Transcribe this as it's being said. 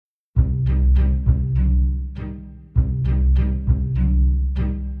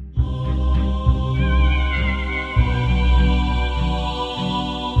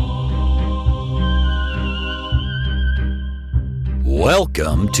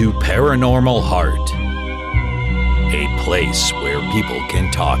Welcome to Paranormal Heart, a place where people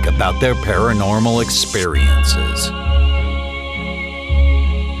can talk about their paranormal experiences.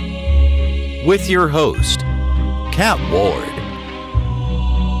 With your host, Kat Ward.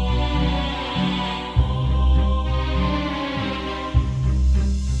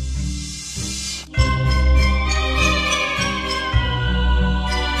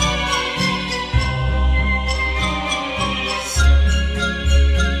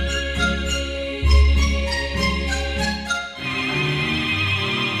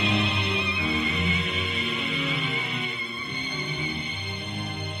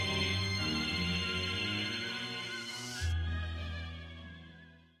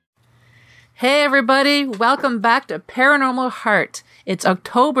 Hey everybody, welcome back to Paranormal Heart. It's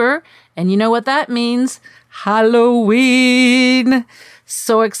October, and you know what that means? Halloween!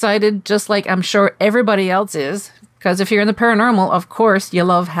 So excited, just like I'm sure everybody else is, because if you're in the paranormal, of course, you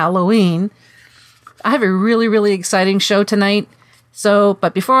love Halloween. I have a really exciting show tonight.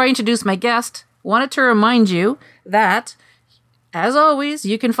 But before I introduce my guest, wanted to remind you that, as always,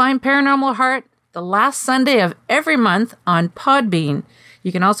 you can find Paranormal Heart the last Sunday of every month on Podbean.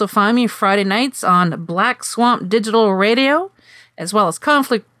 You can also find me Friday nights on Black Swamp Digital Radio, as well as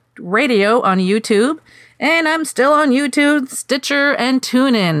Conflict Radio on YouTube. And I'm still on YouTube, Stitcher, and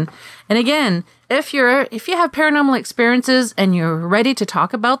TuneIn. And again, if you have paranormal experiences and you're ready to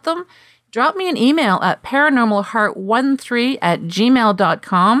talk about them, drop me an email at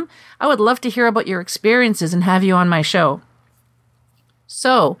paranormalheart13@gmail.com. I would love to hear about your experiences and have you on my show.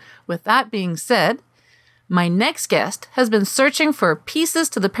 So, with that being said, my next guest has been searching for pieces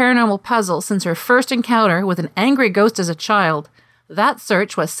to the paranormal puzzle since her first encounter with an angry ghost as a child. That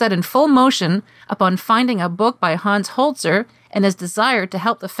search was set in full motion upon finding a book by Hans Holzer and his desire to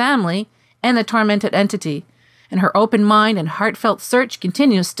help the family and the tormented entity. And her open mind and heartfelt search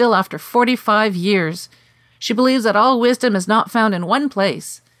continues still after 45 years. She believes that all wisdom is not found in one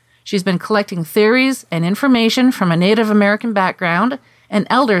place. She's been collecting theories and information from a Native American background and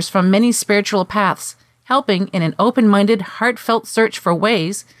elders from many spiritual paths, helping in an open-minded, heartfelt search for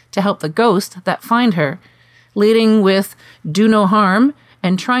ways to help the ghosts that find her, leading with do no harm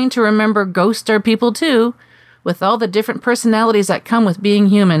and trying to remember ghosts are people too, with all the different personalities that come with being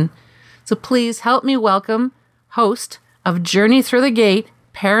human. So please help me welcome host of Journey Through the Gate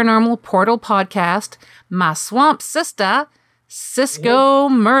Paranormal Portal Podcast, my swamp sister, Cisco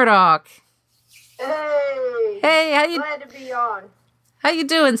Murdoch. Hey, glad to be on. How you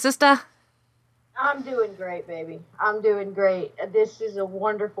doing, sister? I'm doing great, baby. I'm doing great. This is a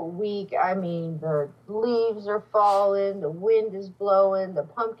wonderful week. I mean, the leaves are falling, the wind is blowing, the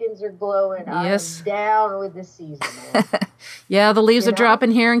pumpkins are glowing. Yes. I'm down with the season, man. Yeah, the leaves are dropping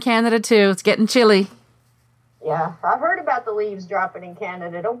here in Canada, too. It's getting chilly. Yeah, I've heard about the leaves dropping in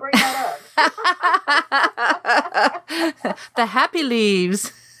Canada. Don't bring that up. The happy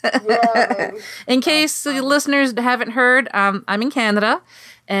leaves. Yeah, baby. In case the listeners haven't heard, I'm in Canada.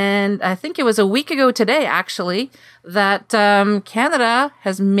 And I think it was a week ago today, actually, that Canada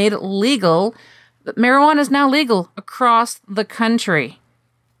has made it legal. Marijuana is now legal across the country.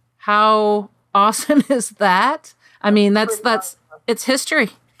 How awesome is that? I mean, that's it's history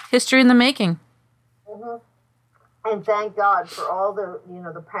in the making. Mm-hmm. And thank God for all the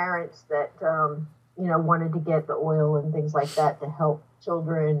the parents that wanted to get the oil and things like that to help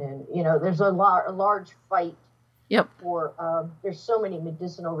children, and there's a large fight. Yep. For there's so many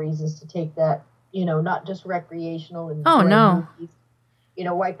medicinal reasons to take that, not just recreational and movies,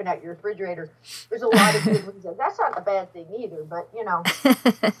 wiping out your refrigerator. There's a lot of good reasons. That's not a bad thing either, but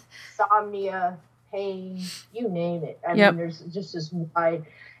insomnia, pain, you name it. I mean, there's just this wide.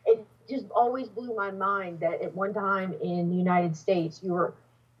 It just always blew my mind that at one time in the United States,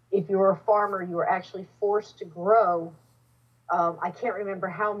 if you were a farmer, you were actually forced to grow. I can't remember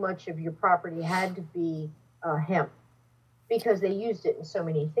how much of your property had to be hemp, because they used it in so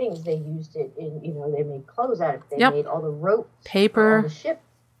many things. They used it in, they made clothes out of it. They made all the ropes, paper, all the ships.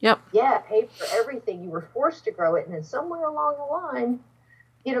 Yep. Yeah, paper, everything. You were forced to grow it, and then somewhere along the line,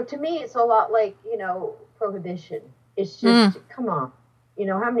 to me, it's a lot like, prohibition. It's just, come on.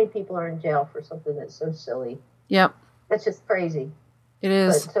 How many people are in jail for something that's so silly? Yep. That's just crazy. It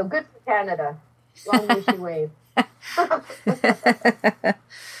is. So good for Canada. Long may she wave.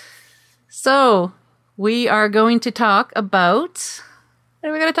 So, we are going to talk about... What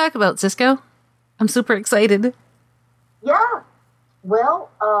are we going to talk about, Cisco? I'm super excited. Yeah.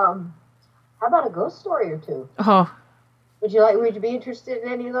 Well, how about a ghost story or two? Oh. Would you be interested in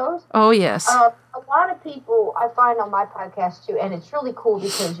any of those? Oh, yes. A lot of people I find on my podcast too, and it's really cool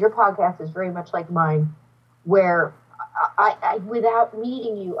because your podcast is very much like mine, where I without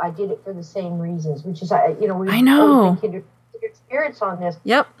meeting you, I did it for the same reasons, which is, I know. kindred experience on this.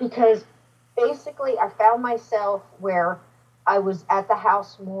 Yep. Because basically I found myself where I was at the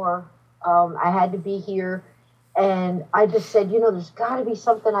house more. I had to be here. And I just said, there's got to be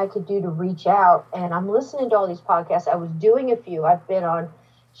something I could do to reach out. And I'm listening to all these podcasts. I was doing a few. I've been on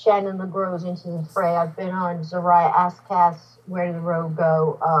Shannon LeGros Into the Fray. I've been on Zariah Askcast, Where Did the Road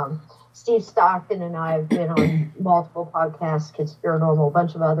Go? Steve Stockton and I have been on multiple podcasts, Conspiranormal, a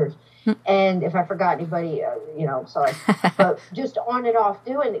bunch of others. And if I forgot anybody, sorry. But just on and off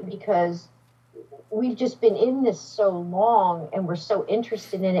doing it because we've just been in this so long and we're so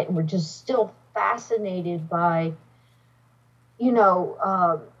interested in it and we're just still fascinated by,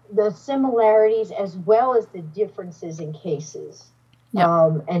 the similarities as well as the differences in cases.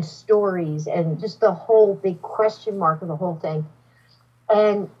 Yep. And stories and just the whole big question mark of the whole thing.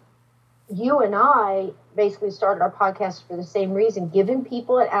 And you and I basically started our podcast for the same reason, giving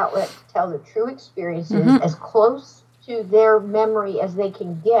people an outlet to tell their true experiences as close to their memory as they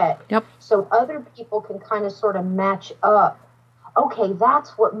can get. Yep. So other people can kind of sort of match up. Okay,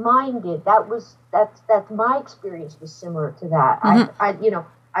 that's what mine did. That's my experience was similar to that.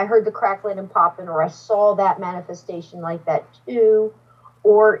 I heard the crackling and popping, or I saw that manifestation like that too,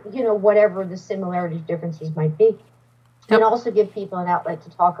 or whatever the similarities, differences might be. Yep. And also give people an outlet to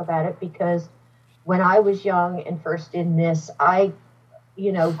talk about it because when I was young and first in this, I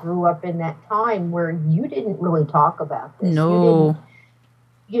grew up in that time where you didn't really talk about this. No.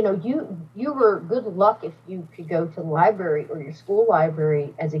 You were good luck if you could go to the library or your school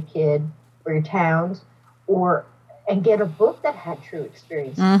library as a kid or your towns and get a book that had true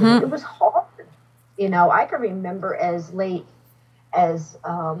experiences. It was hard. I can remember as late as,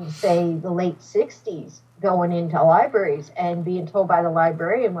 say, the late 60s going into libraries and being told by the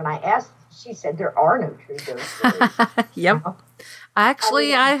librarian when I asked, she said, there are no true ghost stories. Yep.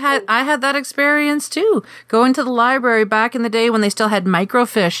 Actually, I had that experience too. Going to the library back in the day when they still had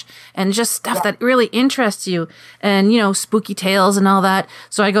microfiche and just stuff that really interests you, and spooky tales and all that.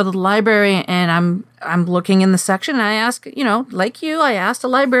 So I go to the library and I'm looking in the section and I ask, like you, I asked a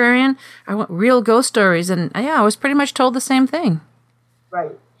librarian, I want real ghost stories, and I was pretty much told the same thing.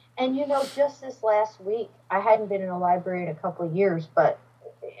 Right. And just this last week, I hadn't been in a library in a couple of years, but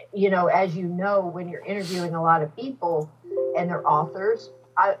as when you're interviewing a lot of people and they're authors,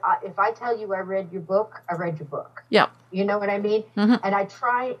 if I tell you I read your book, I read your book. Yeah. You know what I mean? Mm-hmm. And I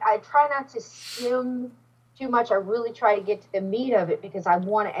try not to skim too much. I really try to get to the meat of it because I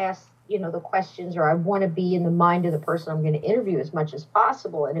want to ask, the questions, or I want to be in the mind of the person I'm going to interview as much as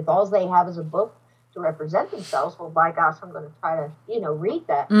possible. And if all they have is a book to represent themselves, well, by gosh, I'm going to try to, read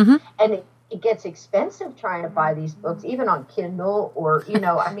that. Mm-hmm. And it gets expensive trying to buy these books, even on Kindle or,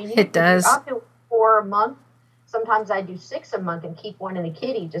 it does. I'll do 4 a month. Sometimes I do 6 a month and keep one in the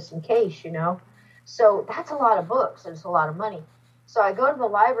kitty just in case, So that's a lot of books and it's a lot of money. So I go to the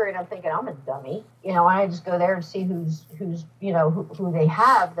library and I'm thinking, I'm a dummy, and I just go there and see who's who they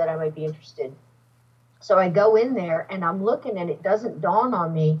have that I might be interested. So I go in there and I'm looking, and it doesn't dawn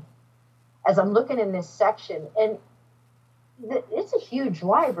on me as I'm looking in this section, and it's a huge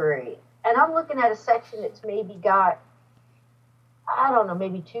library. And I'm looking at a section that's maybe got, I don't know,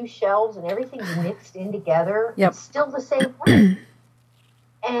 maybe 2 shelves and everything's mixed in together. Yep. It's still the same way.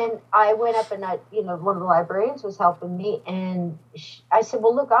 And I went up and one of the librarians was helping me. And I said,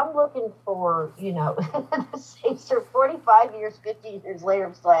 well, look, I'm looking for, the same story. 45 years, 50 years later,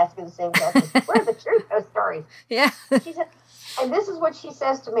 I'm still asking the same questions. Where are the true ghost stories? Yeah. She said, and this is what she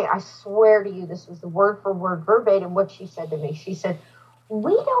says to me. I swear to you, this was the word for word, verbatim, what she said to me. She said,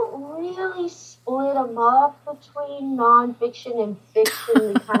 we don't really split them up between nonfiction and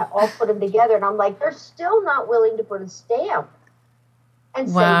fiction. We kind of all put them together. And I'm like, they're still not willing to put a stamp and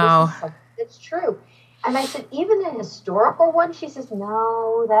say this is something that's true. And I said, even the historical one? She says,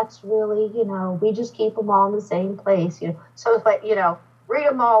 no, that's really, we just keep them all in the same place. So it's like, read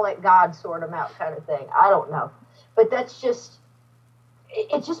them all, let God sort them out kind of thing. I don't know. But that's just,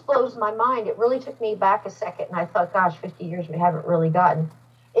 it just blows my mind. It really took me back a second, and I thought, gosh, 50 years we haven't really gotten.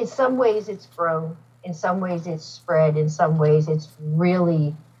 In some ways it's grown. In some ways it's spread. In some ways it's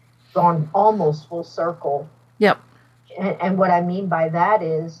really gone almost full circle. Yep. And what I mean by that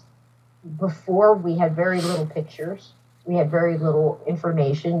is, before we had very little pictures. We had very little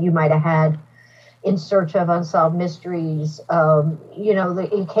information. You might have had In Search of Unsolved Mysteries,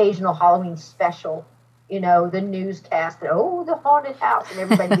 the occasional Halloween special, the newscast, the haunted house, and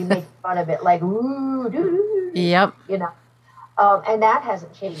everybody be making fun of it, like, ooh, doo. Yep. And that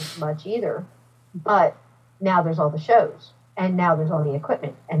hasn't changed much either. But now there's all the shows. And now there's all the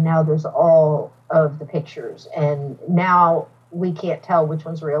equipment, and now there's all of the pictures, and now we can't tell which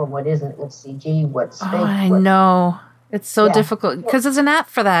one's real and what isn't, what's CG, what's fake. I know. It's so difficult because there's an app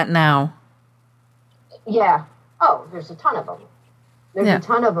for that now. Yeah. Oh, there's a ton of them. There's a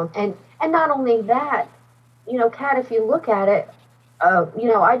ton of them. And not only that, Kat, if you look at it, what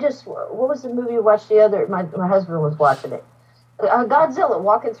was the movie you watched the other, my husband was watching it. Godzilla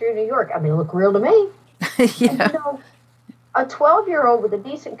walking through New York. I mean, it looked real to me. Yeah. And, a 12-year-old with a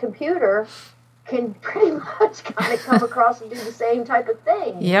decent computer can pretty much kind of come across and do the same type of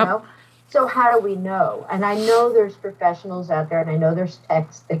thing. Yep. So how do we know? And I know there's professionals out there, and I know there's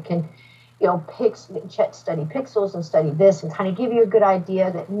techs that can, study pixels and study this and kind of give you a good idea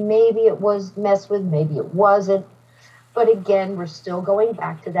that maybe it was messed with, maybe it wasn't. But again, we're still going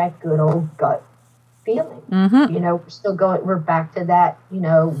back to that good old gut feeling. Mm-hmm. We're back to that,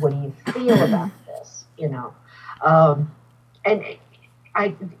 what do you feel about this, and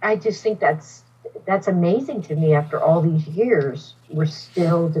I just think that's amazing to me. After all these years, we're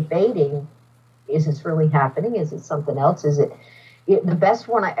still debating, is this really happening? Is it something else? Is it the best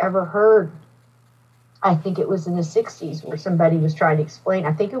one I ever heard? I think it was in the 60s where somebody was trying to explain.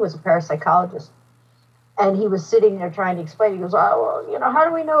 I think it was a parapsychologist. And he was sitting there trying to explain. He goes, oh, well, how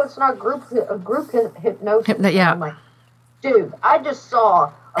do we know it's not group hypnosis? Yeah. I'm like, dude, I just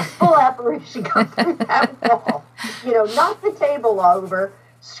saw a full apparition come through that wall. Knocked the table over,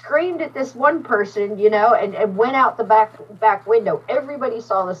 screamed at this one person, and went out the back window. Everybody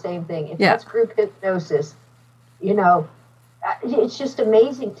saw the same thing. If that's group hypnosis, it's just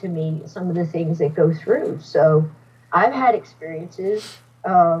amazing to me, some of the things that go through. So I've had experiences.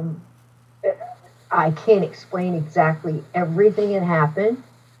 I can't explain exactly everything that happened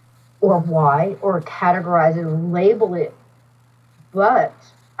or why or categorize it or label it, but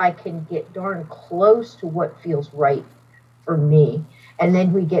I can get darn close to what feels right for me. And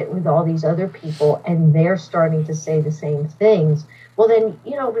then we get with all these other people and they're starting to say the same things. Well, then,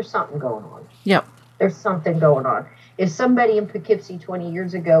 there's something going on. Yep. There's something going on. If somebody in Poughkeepsie 20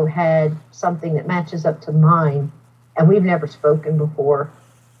 years ago had something that matches up to mine and we've never spoken before,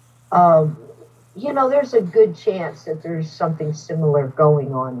 there's a good chance that there's something similar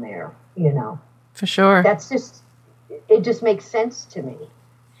going on there, For sure. It just makes sense to me.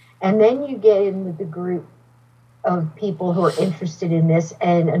 And then you get in with the group of people who are interested in this,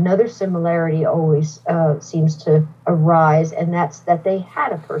 and another similarity always seems to arise, and that's that they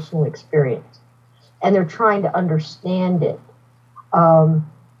had a personal experience, and they're trying to understand it,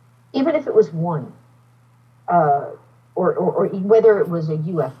 even if it was one, or whether it was a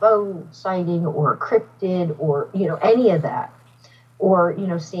UFO sighting or a cryptid or any of that, or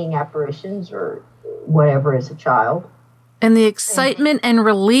seeing apparitions or whatever as a child. And the excitement and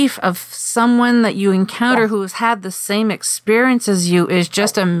relief of someone that you encounter who has had the same experience as you is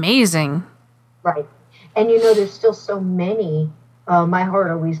just amazing. Right. And there's still so many. My heart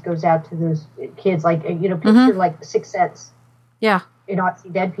always goes out to those kids, like, picture like The Sixth Sense. Yeah. I see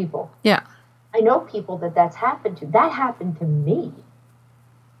dead people. Yeah. I know people that's happened to. That happened to me.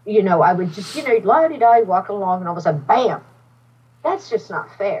 I would just, la-di-da, walking along, and all of a sudden, bam. That's just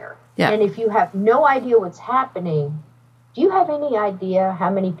not fair. Yeah. And if you have no idea what's happening, do you have any idea how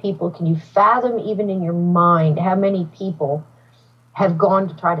many people, can you fathom even in your mind, how many people have gone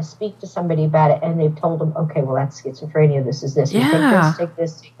to try to speak to somebody about it and they've told them, okay, well, that's schizophrenia, this is this, you take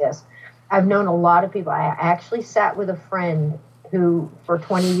this. I've known a lot of people. I actually sat with a friend who, for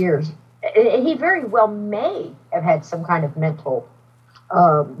 20 years, he very well may have had some kind of mental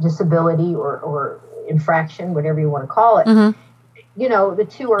disability or infraction, whatever you want to call it. Mm-hmm. The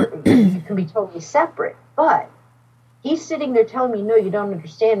two can be totally separate, but he's sitting there telling me, no, you don't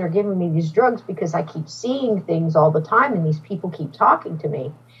understand. They're giving me these drugs because I keep seeing things all the time and these people keep talking to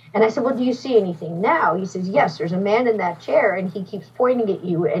me. And I said, well, do you see anything now? He says, yes, there's a man in that chair and he keeps pointing at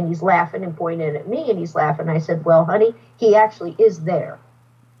you and he's laughing and pointing at me and he's laughing. I said, well, honey, he actually is there.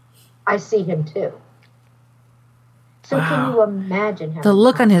 I see him too. So Can you imagine how the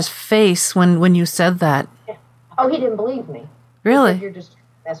look on his face when you said that? Yeah. Oh, he didn't believe me. Really? You're just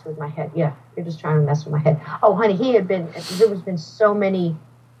mess with my head. Yeah, you're just trying to mess with my head. Oh, honey, there has been so many,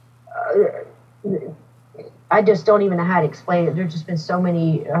 I just don't even know how to explain it. There's just been so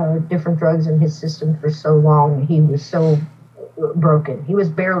many different drugs in his system for so long. He was so broken. He was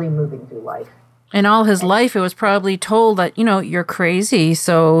barely moving through life. And all his life, it was probably told that, you're crazy.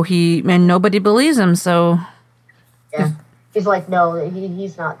 So and nobody believes him. So. Yeah. He's like, no,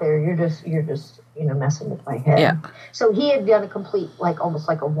 he's not there. You're just, messing with my head. Yeah. So he had done a complete, almost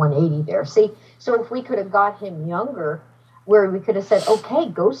like a 180 there. See, so if we could have got him younger, where we could have said, okay,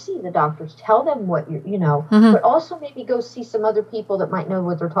 go see the doctors, tell them what but also maybe go see some other people that might know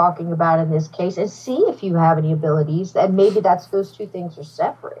what they're talking about in this case and see if you have any abilities. And maybe those two things are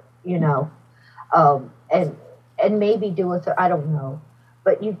separate, and maybe do it. I don't know,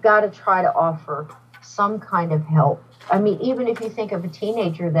 but you've got to try to offer some kind of help. I mean, even if you think of a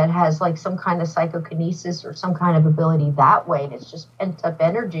teenager that has like some kind of psychokinesis or some kind of ability that way, and it's just pent up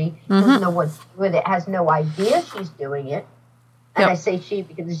energy, doesn't know what's with it, has no idea she's doing it. And I say she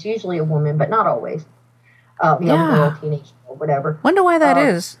because it's usually a woman, but not always. Young girl, teenage girl, whatever. Wonder why that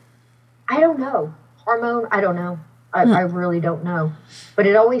is. I don't know. Hormone, I don't know. I really don't know. But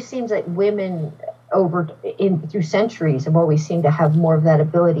it always seems like women through centuries have always seemed to have more of that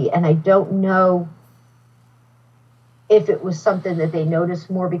ability. And I don't know if it was something that they noticed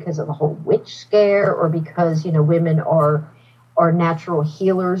more because of the whole witch scare, or because, women are natural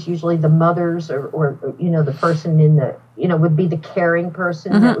healers. Usually the mothers or the person would be the caring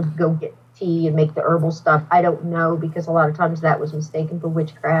person that would go get tea and make the herbal stuff. I don't know, because a lot of times that was mistaken for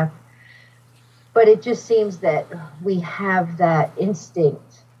witchcraft. But it just seems that we have that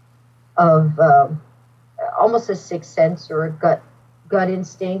instinct of almost a sixth sense or a gut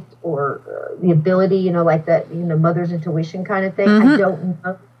instinct, or the ability, like that, mother's intuition kind of thing.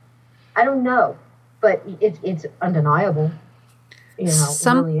 I don't know, but it's undeniable. It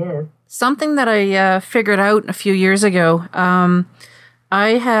really is. Something that I figured out a few years ago.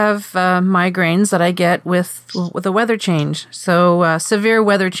 I have migraines that I get with the weather change. So severe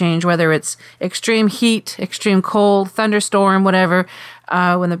weather change, whether it's extreme heat, extreme cold, thunderstorm, whatever.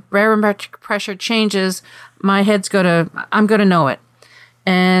 When the air pressure changes, my head's I'm going to know it.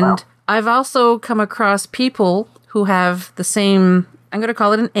 And I've also come across people who have the same, I'm going to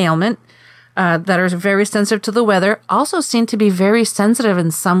call it an ailment, that are very sensitive to the weather, also seem to be very sensitive in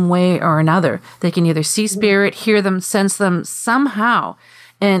some way or another. They can either see spirit, hear them, sense them somehow.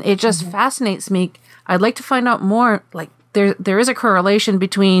 And it just fascinates me. I'd like to find out more. Like there is a correlation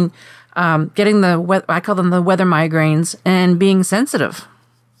between getting I call them the weather migraines, and being sensitive.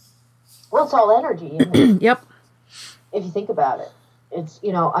 Well, it's all energy, isn't it? Yep. If you think about it. It's,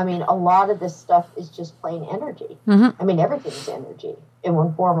 a lot of this stuff is just plain energy. Everything's energy in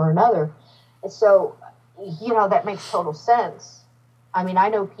one form or another. And so, that makes total sense. I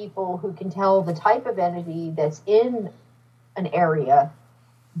know people who can tell the type of energy that's in an area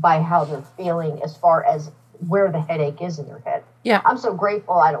by how they're feeling as far as where the headache is in their head. Yeah. I'm so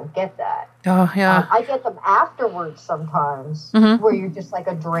grateful I don't get that. Oh, yeah. I get them afterwards sometimes where you're just like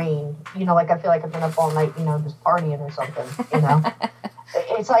a drained, like I feel like I've been up all night, just partying or something,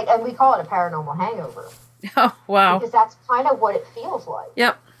 It's like, and we call it a paranormal hangover. Oh, wow. Because that's kind of what it feels like.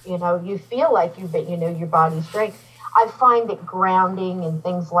 Yep. You feel like your body's drained. I find that grounding and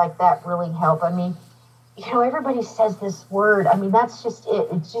things like that really help. Everybody says this word. That's just it.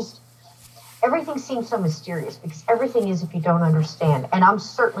 It's just, everything seems so mysterious because everything is if you don't understand. And I'm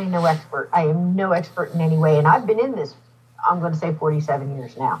certainly no expert. I am no expert in any way. And I've been in this, I'm going to say 47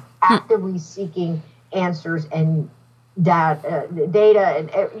 years now, actively seeking answers and data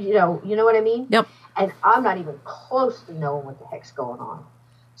and, you know what I mean? Yep. And I'm not even close to knowing what the heck's going on.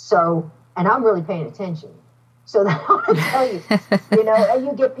 So, and I'm really paying attention. So that I want to tell you, and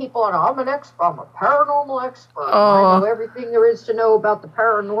you get people on, I'm a paranormal expert. Oh. I know everything there is to know about the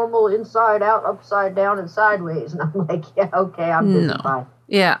paranormal, inside out, upside down, and sideways. And I'm like, yeah, okay, I'm busy. Bye.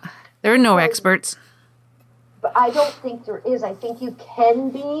 Yeah, there are no experts. But I don't think there is. I think you can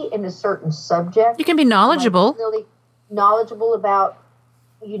be in a certain subject. You can be knowledgeable. Like really knowledgeable about,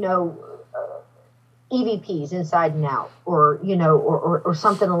 EVPs inside and out, or or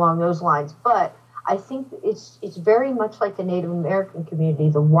something along those lines. But I think it's very much like the Native American community.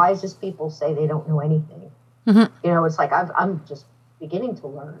 The wisest people say they don't know anything. It's like I'm just beginning to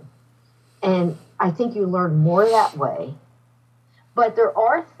learn, and I think you learn more that way. But there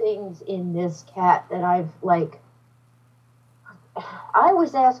are things in this cat that I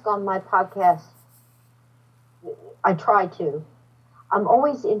always ask on my podcast. I try to. I'm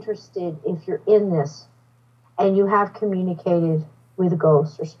always interested if you're in this and you have communicated with a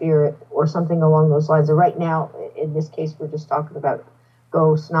ghost or spirit or something along those lines. And right now, in this case, we're just talking about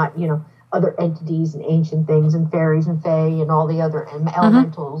ghosts, not, other entities and ancient things and fairies and fae and all the other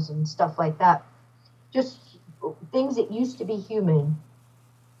elementals and stuff like that. Just things that used to be human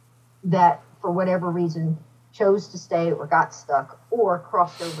that, for whatever reason, chose to stay or got stuck or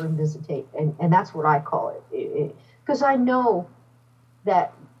crossed over and visitate. And that's what I call it. Because I know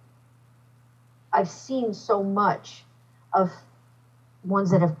that I've seen so much of ones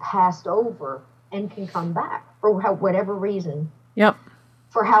that have passed over and can come back for whatever reason. Yep.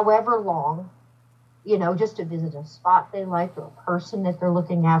 For however long. just to visit a spot they like or a person that they're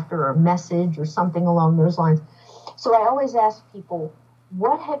looking after or a message or something along those lines. So I always ask people,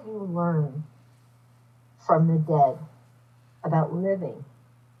 what have you learned from the dead about living?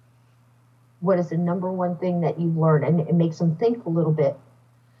 What is the number one thing that you've learned? And it makes them think a little bit.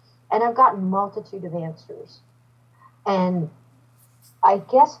 And I've gotten a multitude of answers. And I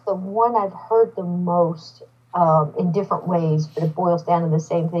guess the one I've heard the most in different ways, but it boils down to the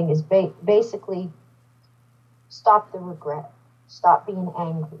same thing, is basically stop the regret. Stop being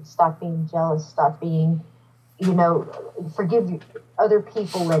angry. Stop being jealous. Stop being, forgive other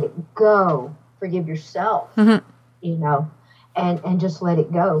people. Let it go. Forgive yourself, and just let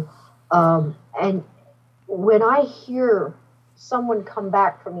it go. And when I hear someone come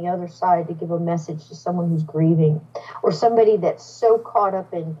back from the other side to give a message to someone who's grieving, or somebody that's so caught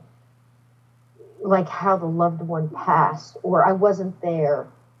up in like how the loved one passed, or I wasn't there,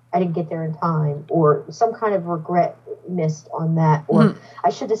 I didn't get there in time, or some kind of regret missed on that, or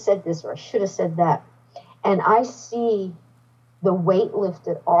I should have said this, or I should have said that. And I see the weight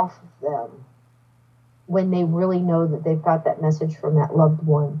lifted off of them when they really know that they've got that message from that loved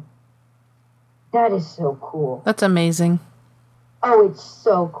one. That is so cool. That's amazing. Oh, it's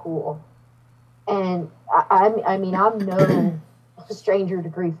so cool. And I mean, I'm no stranger to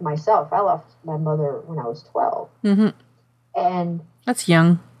grief myself. I lost my mother when I was 12. Mm-hmm. And that's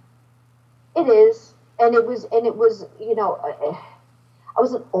young. It is. And it was, I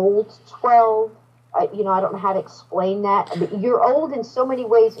was an old 12. I don't know how to explain that. I mean, you're old in so many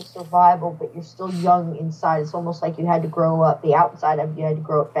ways of survival, but you're still young inside. It's almost like you had to grow up. The outside of you had to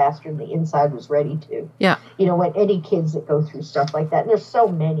grow up faster than the inside was ready to. Yeah. When any kids that go through stuff like that, and there's so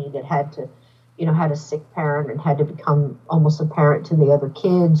many that had to, had a sick parent and had to become almost a parent to the other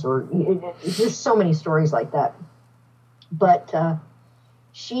kids, or there's so many stories like that. But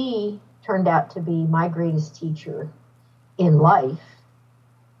she turned out to be my greatest teacher in life,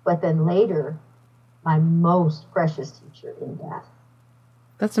 but then later, my most precious teacher in death.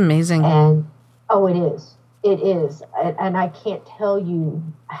 That's amazing. And, it is. It is. And I can't tell you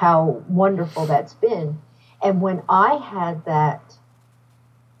how wonderful that's been. And when I had that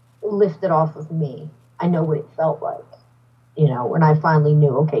lifted off of me, I know what it felt like. When I finally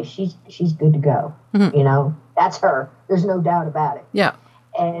knew, okay, she's good to go. Mm-hmm. That's her. There's no doubt about it. Yeah.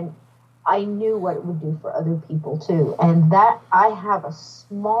 And I knew what it would do for other people too. And that I have a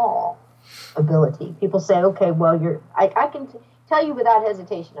small ability. People say, okay, well, I can tell you without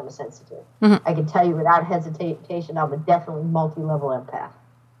hesitation I'm a sensitive. Mm-hmm. I can tell you without hesitation I'm a definitely multi-level empath.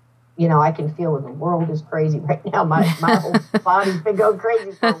 I can feel when the world is crazy right now. My whole body's been going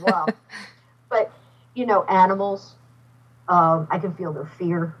crazy for a while. But, animals, I can feel their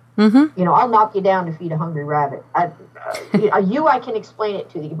fear. Mm-hmm. I'll knock you down to feed a hungry rabbit. I can explain it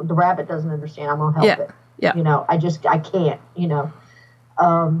to you. The rabbit doesn't understand. I'm going to help it. Yeah. I can't,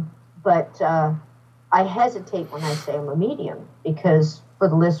 But I hesitate when I say I'm a medium, because for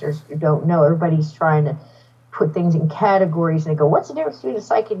the listeners who don't know, everybody's trying to put things in categories, and they go, what's the difference between a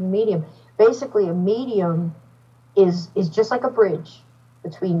psychic and a medium? Basically, a medium is just like a bridge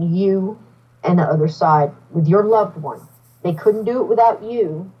between you and the other side with your loved one. They couldn't do it without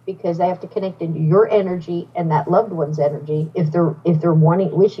you, because they have to connect into your energy and that loved one's energy if they're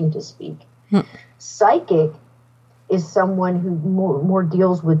wishing to speak. Psychic is someone who more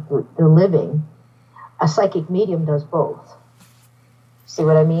deals with the living. A psychic medium does both. See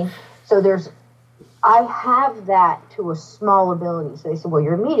what I mean? So I have that to a small ability. So they say, well,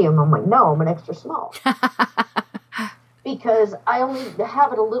 you're a medium. I'm like, no, I'm an extra small. Because I only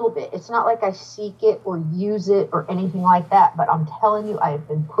have it a little bit. It's not like I seek it or use it or anything like that. But I'm telling you, I have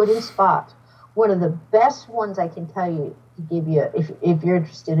been put in spots. One of the best ones I can tell you, to give you, if you're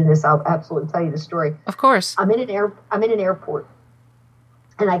interested in this, I'll absolutely tell you the story. Of course. I'm in an airport,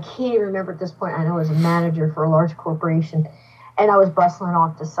 and I can't even remember at this point. I know I was a manager for a large corporation, and I was bustling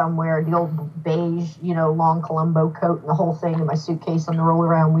off to somewhere, the old beige, long Columbo coat and the whole thing in my suitcase on the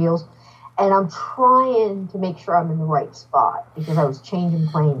roll-around wheels. And I'm trying to make sure I'm in the right spot, because I was changing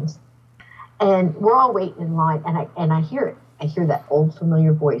planes. And we're all waiting in line, and I hear it. I hear that old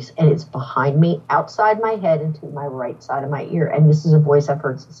familiar voice, and it's behind me, outside my head, and to my right side of my ear. And this is a voice I've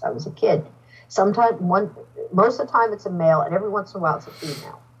heard since I was a kid. Most of the time it's a male, and every once in a while it's a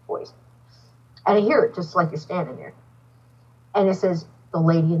female voice. And I hear it just like you're standing there. And it says, the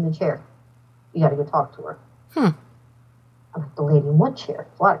lady in the chair. You got to go talk to her. I'm like, the lady in what chair?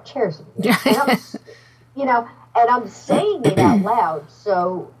 A lot of chairs in here. And I'm saying it out loud,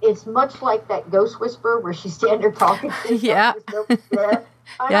 so it's much like that ghost whisperer where she's standing there talking to you. Yeah. Kind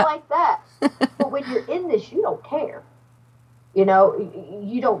of like that. But when you're in this, you don't care. You know,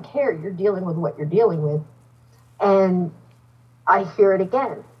 you don't care. You're dealing with what you're dealing with. And I hear it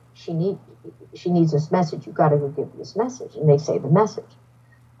again. She needs this message. You got to go give this message. And they say the message.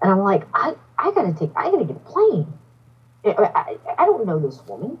 And I'm like, I got to get a plane. I don't know this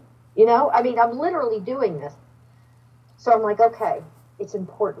woman. You know, I mean, I'm literally doing this. So I'm like, okay, it's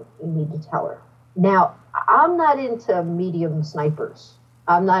important. You need to tell her. Now, I'm not into medium snipers.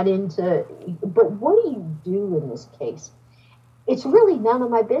 I'm not into, but what do you do in this case? It's really none of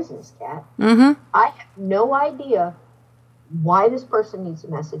my business, Kat. Mm-hmm. I have no idea why this person needs a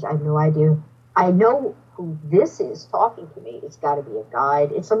message. I have no idea. I know who this is talking to me. It's got to be a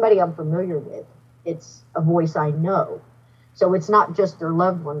guide. It's somebody I'm familiar with. It's a voice I know. So it's not just their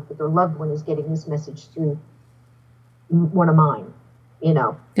loved one, but their loved one is getting this message through one of mine. You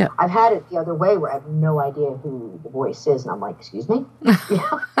know, yeah. I've had it the other way where I have no idea who the voice is. And I'm like, excuse me?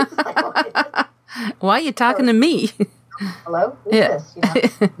 Why are you talking to me? Hello? Who's this? You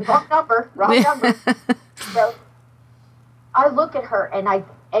know, wrong number. So I look at her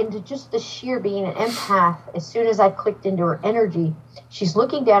and just the sheer being an empath, as soon as I clicked into her energy, she's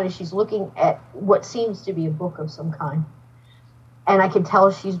looking down and she's looking at what seems to be a book of some kind. And I can tell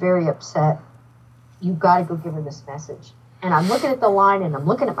she's very upset. You've got to go give her this message. And I'm looking at the line and I'm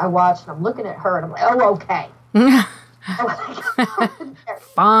looking at my watch and I'm looking at her and I'm like, oh, okay.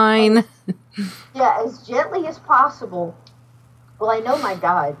 Fine. Yeah, as gently as possible. Well, I know my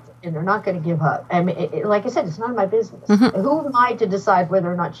guides and they're not going to give up. I mean, like I said, it's none of my business. Mm-hmm. Who am I to decide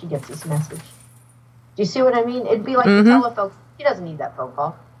whether or not she gets this message? Do you see what I mean? It'd be like the telephone. She doesn't need that phone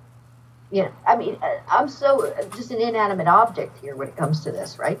call. You know, I mean, I'm so just an inanimate object here when it comes to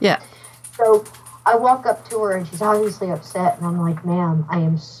this, right? Yeah. So I walk up to her and she's obviously upset. And I'm like, ma'am, I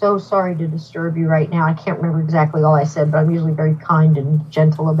am so sorry to disturb you right now. I can't remember exactly all I said, but I'm usually very kind and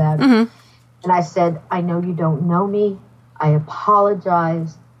gentle about it. Mm-hmm. And I said, I know you don't know me. I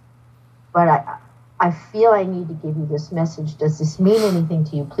apologize. But I feel I need to give you this message. Does this mean anything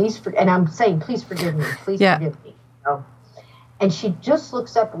to you? And I'm saying, please forgive me. Please forgive me. You know? And she just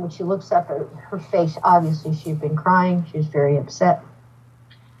looks up, and when she looks up at her face, obviously she'd been crying. She was very upset.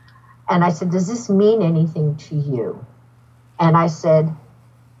 And I said, does this mean anything to you? And I said,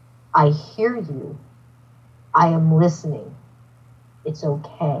 I hear you. I am listening. It's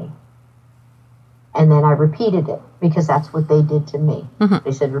okay. And then I repeated it because that's what they did to me. Mm-hmm.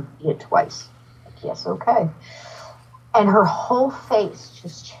 They said, repeat it twice. Like, yes, okay. And her whole face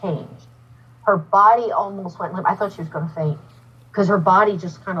just changed. Her body almost went limp. I thought she was going to faint because her body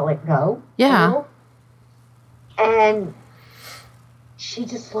just kind of let go. Yeah. And she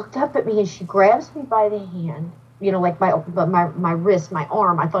just looked up at me and she grabs me by the hand, you know, like my wrist, my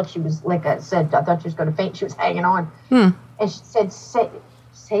arm. I thought she was, like I said, I thought she was going to faint. She was hanging on. And she said, say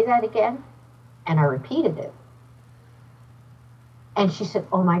that again. And I repeated it. And she said,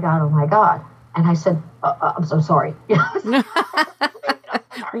 oh my God, oh my God. And I said, I'm so sorry.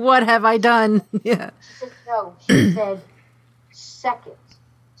 What have I done? Yeah. She said, no. She said,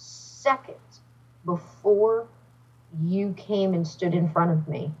 seconds before you came and stood in front of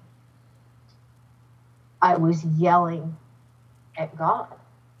me, I was yelling at God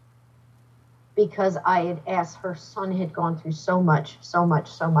because I had asked, her son had gone through so much.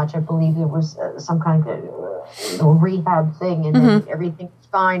 I believe there was some kind of rehab thing, and then everything was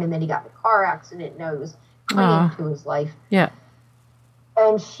fine, and then he got in a car accident, and it was clinging to his life. Yeah.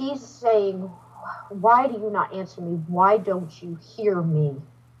 And she's saying, why do you not answer me? Why don't you hear me?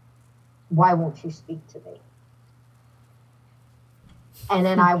 Why won't you speak to me? And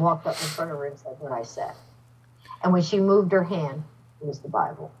then I walked up in front of her and said what I said. And when she moved her hand, it was the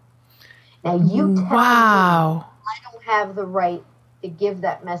Bible. Now you tell me I don't have the right to give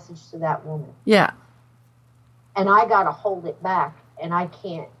that message to that woman. Yeah. And I got to hold it back, and I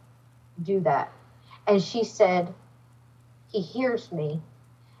can't do that. And she said, he hears me.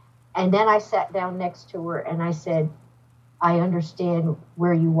 And then I sat down next to her and I said, I understand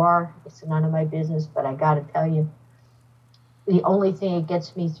where you are. It's none of my business, but I got to tell you, the only thing that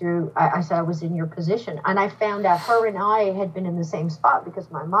gets me through, I said I was in your position. And I found out her and I had been in the same spot because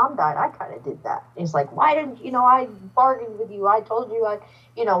my mom died. I kind of did that. It's like, why didn't, I bargained with you. I told you,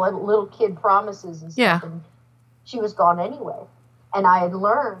 little kid promises and stuff. Yeah. And she was gone anyway. And I had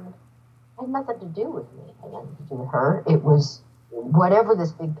learned, it had nothing to do with me. It had nothing to do with her. It was whatever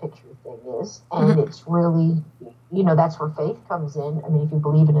this big picture thing is. And it's really, that's where faith comes in. I mean, if you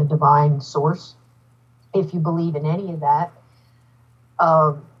believe in a divine source, if you believe in any of that,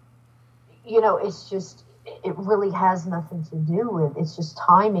 it's just, it really has nothing to do with, it's just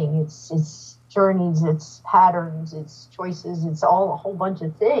timing, it's journeys, it's patterns, it's choices, it's all a whole bunch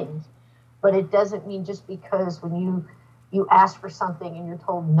of things. But it doesn't mean just because when you you ask for something and you're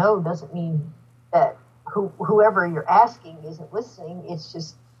told no doesn't mean that whoever you're asking isn't listening. It's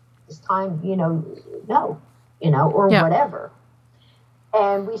just it's time, no, or whatever.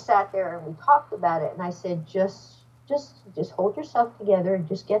 And we sat there and we talked about it. And I said, just hold yourself together and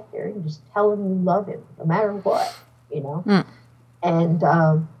just get there and just tell him you love him no matter what, And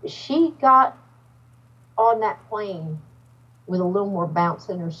she got on that plane with a little more bounce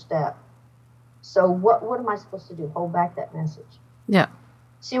in her step. So what am I supposed to do? Hold back that message? Yeah.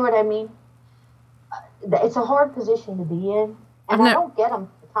 See what I mean? It's a hard position to be in. And I don't get them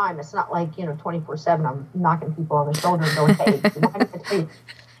all the time. It's not like, 24/7 I'm knocking people on the shoulder and going, hey,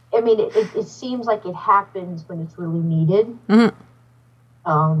 I mean, it seems like it happens when it's really needed.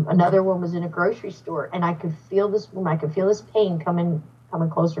 Mm-hmm. Another one was in a grocery store, and I could feel this woman. I could feel this pain coming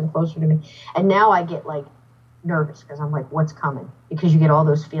closer and closer to me. And now I get like nervous because I'm like, what's coming? Because you get all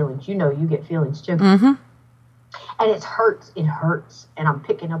those feelings. You get feelings too. Mm-hmm. And it hurts. It hurts. And I'm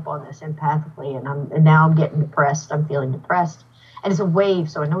picking up on this empathically. And now I'm getting depressed. I'm feeling depressed. And it's a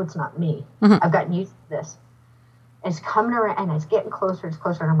wave, so I know it's not me. Mm-hmm. I've gotten used to this. And it's coming around, and it's getting closer. It's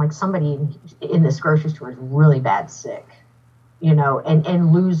closer. And I'm like, somebody in this grocery store is really bad sick.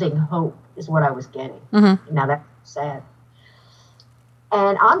 And losing hope is what I was getting. Mm-hmm. Now that's sad.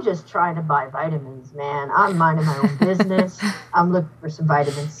 And I'm just trying to buy vitamins, man. I'm minding my own business. I'm looking for some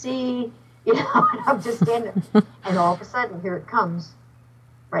vitamin C, and I'm just standing there. And all of a sudden, here it comes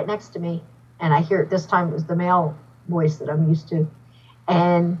right next to me. And I hear it this time. It was the male voice that I'm used to.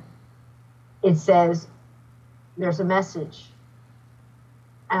 And it says, there's a message.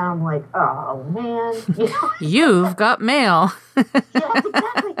 And I'm like, oh, man. You've got mail. Yeah,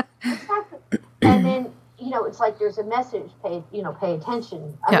 exactly. And then, it's like there's a message, pay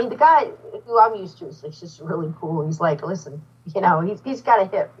attention. I mean, the guy who I'm used to is just really cool. He's like, listen, he's got a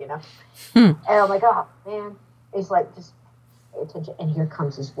hip, And I'm like, oh, man. He's like, just pay attention. And here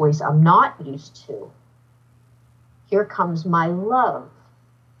comes this voice I'm not used to. Here comes my love.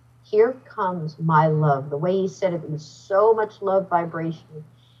 Here comes my love. The way he said it, there was so much love vibration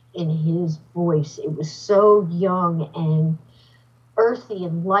in his voice. It was so young and earthy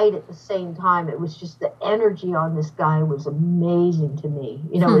and light at the same time. It was just the energy on this guy was amazing to me.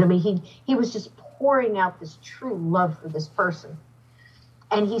 You know what I mean? He was just pouring out this true love for this person.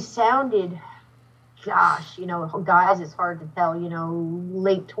 And he sounded, gosh, guys, it's hard to tell,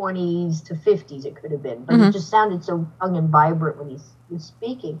 late 20s to 50s it could have been. But he just sounded so young and vibrant when he was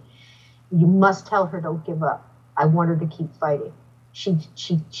speaking. You must tell her don't give up. I want her to keep fighting.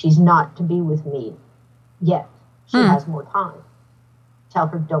 She's not to be with me yet. She has more time. Tell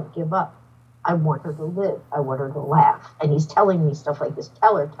her don't give up. I want her to live. I want her to laugh. And he's telling me stuff like this.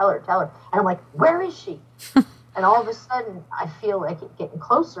 Tell her. And I'm like, where is she? And all of a sudden, I feel like it getting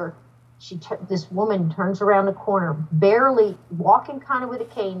closer. This woman turns around the corner, barely walking kind of with a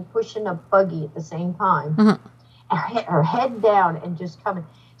cane, pushing a buggy at the same time. And her head down and just coming.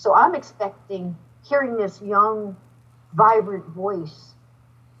 So I'm expecting, hearing this young, vibrant voice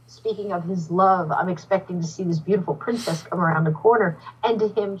speaking of his love, I'm expecting to see this beautiful princess come around the corner. And to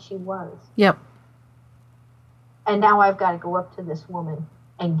him, she was. Yep. And now I've got to go up to this woman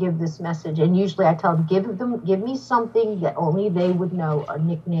and give this message. And usually I tell them, give me something that only they would know, a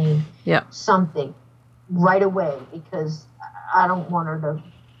nickname, something, right away, because I don't want her to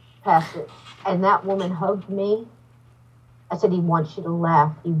pass it. And that woman hugged me. I said, he wants you to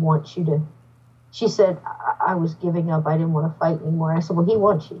laugh. He wants you to. She said, I was giving up. I didn't want to fight anymore. I said, well, he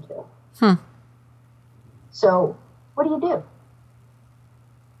wants you to. So what do you do?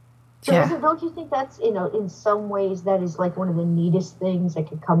 So don't you think that's, in some ways that is like one of the neatest things that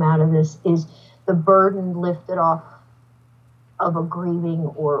could come out of this is the burden lifted off of a grieving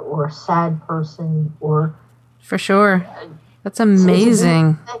or a sad person or. For sure. That's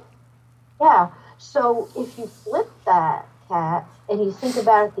amazing. Yeah. So if you flip that, Kat, and you think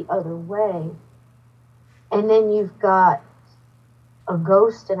about it the other way, and then you've got a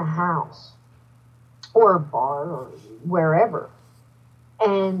ghost in a house or a bar or wherever,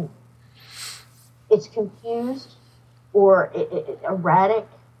 and it's confused or erratic,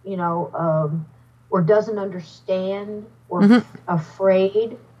 or doesn't understand or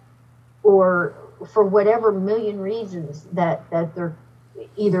afraid or for whatever million reasons that they're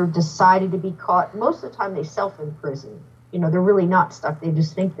either decided to be caught. Most of the time they self-imprison. They're really not stuck. They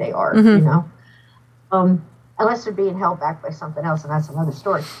just think they are, unless they're being held back by something else, and that's another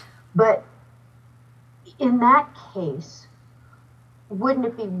story. But in that case, wouldn't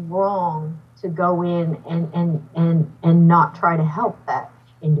it be wrong to go in and not try to help that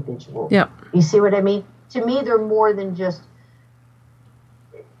individual? Yeah. You see what I mean? To me, they're more than just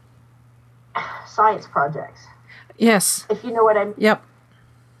science projects. Yes. If you know what I mean. Yep.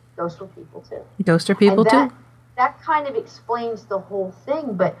 Ghosts are people too. Ghosts are people too. That kind of explains the whole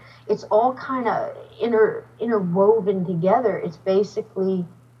thing, but it's all kind of interwoven together. It's basically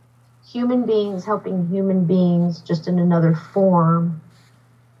human beings helping human beings, just in another form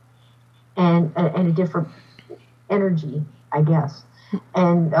and a different energy, I guess.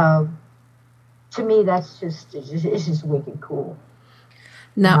 And to me, it's just wicked cool.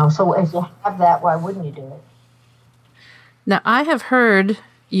 Now, so if you have that, why wouldn't you do it? Now, I have heard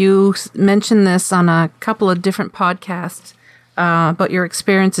you mention this on a couple of different podcasts about your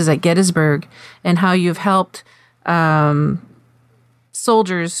experiences at Gettysburg and how you've helped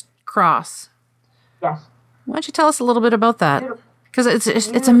soldiers cross. Yes. Why don't you tell us a little bit about that? Because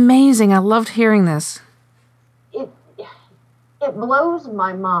it's amazing. I loved hearing this. It blows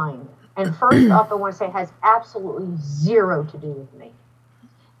my mind. And first off, I want to say it has absolutely zero to do with me.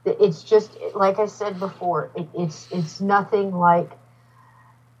 It's just, like I said before, it's nothing like,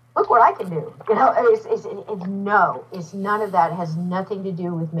 look what I can do. It's none of that. It has nothing to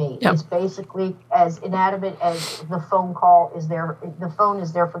do with me. Yep. It's basically as inanimate as the phone call is there. The phone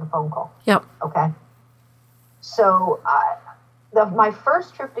is there for the phone call. Yep. Okay. So my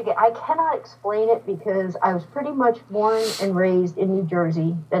first trip to I cannot explain it because I was pretty much born and raised in New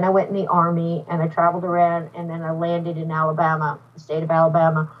Jersey. Then I went in the Army and I traveled around and then I landed in Alabama, the state of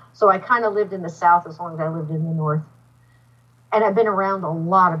Alabama. So I kind of lived in the South as long as I lived in the North. And I've been around a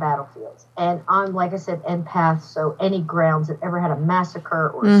lot of battlefields. And I'm, like I said, empath, so any grounds that ever had a massacre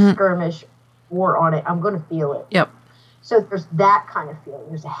or a skirmish, war on it, I'm going to feel it. Yep. So there's that kind of feeling.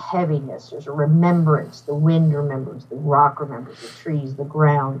 There's a heaviness. There's a remembrance. The wind remembers. The rock remembers. The trees, the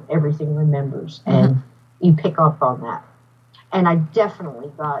ground, everything remembers. And you pick up on that. And I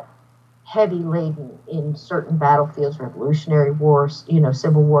definitely got heavy laden in certain battlefields, Revolutionary War,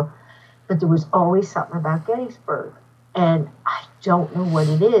 Civil War. But there was always something about Gettysburg. And I don't know what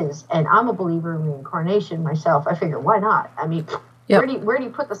it is. And I'm a believer in reincarnation myself. I figure, why not? I mean, where do you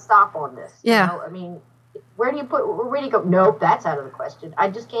put the stop on this? Yeah. I mean, where do you go? Nope, that's out of the question. I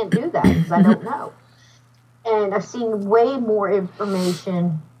just can't do that because I don't know. And I've seen way more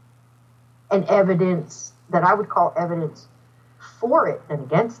information and evidence that I would call evidence for it than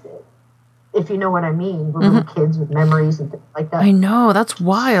against it. If you know what I mean. We're little kids with memories and things like that. I know. That's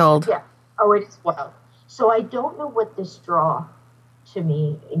wild. Yeah. Oh, it is wild. So I don't know what this draw to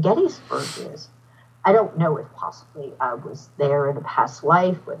me in Gettysburg is. I don't know if possibly I was there in a past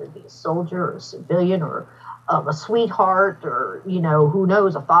life, whether it be a soldier or a civilian or a sweetheart or, who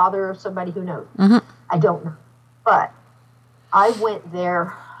knows, a father or somebody, who knows. I don't know. But I went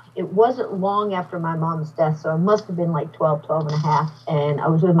there. It wasn't long after my mom's death, so I must have been like 12 and a half. And I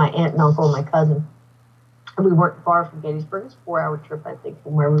was with my aunt and uncle and my cousin. And we weren't far from Gettysburg. It's a 4-hour trip, I think,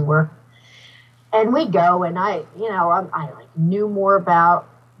 from where we were. And we go, and I knew more about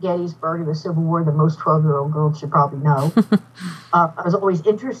Gettysburg and the Civil War than most 12-year-old girls should probably know. I was always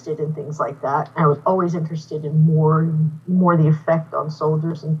interested in things like that. And I was always interested in more the effect on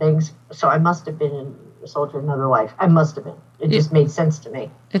soldiers and things. So I must have been a soldier in another life. I must have been. It just made sense to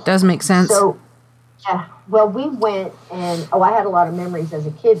me. It does make sense. So, yeah. Well, we went, and I had a lot of memories as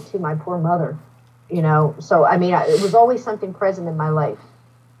a kid to my poor mother. So I mean, it was always something present in my life.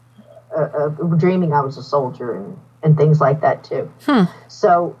 Dreaming I was a soldier and things like that too.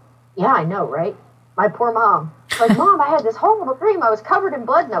 So, yeah, I know, right? My poor mom. Like, Mom, I had this horrible dream. I was covered in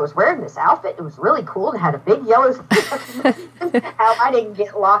blood and I was wearing this outfit. It was really cool and had a big yellow. How I didn't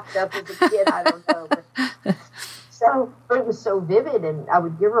get locked up as a kid, I don't know. But it was so vivid, and I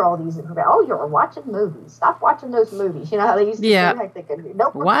would give her all these. Oh, you're watching movies. Stop watching those movies. You know how they used to say, like, they could,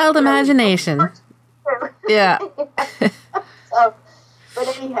 nope, wild imagination. Yeah.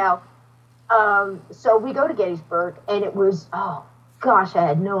 But anyhow. So we go to Gettysburg, and it was, oh, gosh, I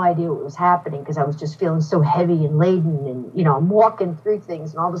had no idea what was happening because I was just feeling so heavy and laden, and, I'm walking through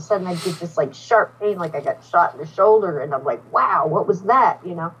things, and all of a sudden I get this, like, sharp pain, like I got shot in the shoulder, and I'm like, wow, what was that,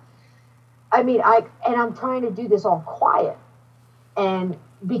 I mean, I'm trying to do this all quiet, and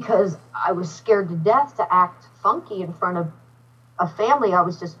because I was scared to death to act funky in front of a family I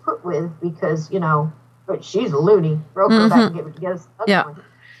was just put with because, but she's a loony, broke her back and get us another one.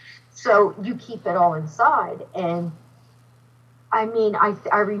 So you keep it all inside. And I mean,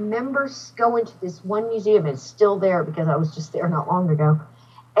 I remember going to this one museum, and it's still there because I was just there not long ago.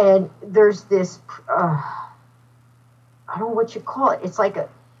 And there's this, I don't know what you call it. It's like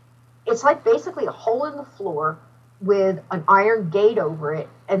basically a hole in the floor with an iron gate over it.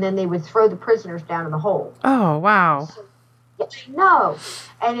 And then they would throw the prisoners down in the hole. Oh, wow. So, no.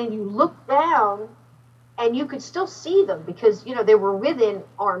 And then you look down and you could still see them because, they were within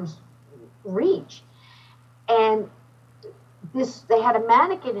arm's reach. And they had a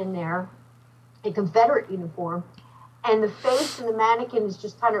mannequin in there, a Confederate uniform, and the face of the mannequin is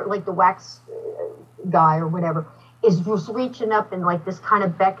just kind of like the wax guy or whatever is just reaching up and like this kind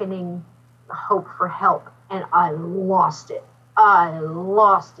of beckoning hope for help. And I lost it. I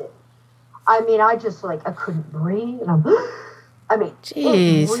mean, I just like, I couldn't breathe. And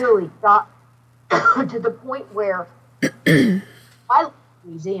Jeez. It really got to the point where I left the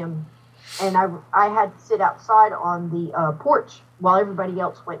museum and I had to sit outside on the porch while everybody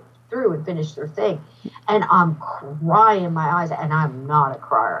else went through and finished their thing. And I'm crying my eyes out. And I'm not a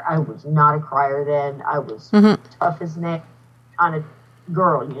crier. I was not a crier then. I was tough as nails kind of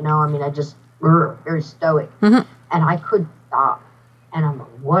girl, you know. I mean, I just very stoic. And I couldn't stop. And I'm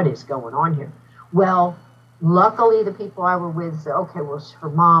like, what is going on here? Well, luckily the people I were with said, okay, well, it's her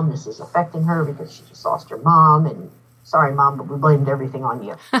mom. This is affecting her because she just lost her mom. And sorry, Mom, but we blamed everything on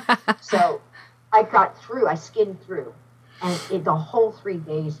you. So I got through. I skinned through. And the whole 3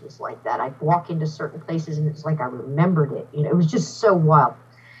 days was like that. I'd walk into certain places, and it's like I remembered it. You know, it was just so wild.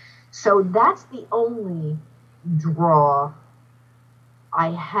 So that's the only draw I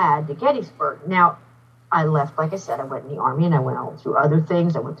had to Gettysburg. Now, I left, like I said, I went in the Army, and I went all through other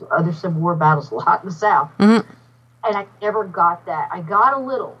things. I went through other Civil War battles, a lot in the South. And I never got that. I got a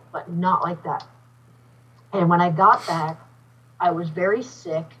little, but not like that. And when I got back, I was very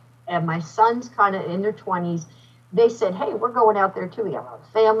sick, and my son's kind of in their 20s. They said, hey, we're going out there too. We have a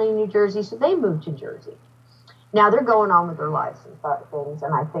family in New Jersey. So they moved to Jersey. Now they're going on with their lives and things.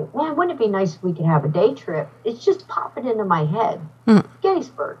 And I think, man, wouldn't it be nice if we could have a day trip? It's just popping into my head.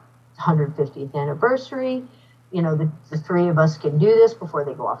 Gettysburg, 150th anniversary. You know, the three of us can do this before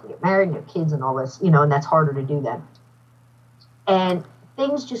they go off and get married and have kids and all this, you know, and that's harder to do then. And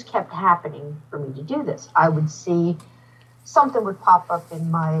things just kept happening for me to do this. I would see something would pop up in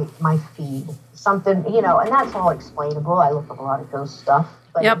my feed, something, you know, and that's all explainable. I look up a lot of ghost stuff,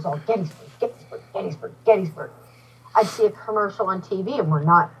 but it was all Gettysburg. I'd see a commercial on TV, and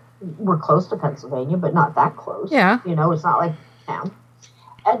we're close to Pennsylvania, but not that close. Yeah. You know, it's not like town.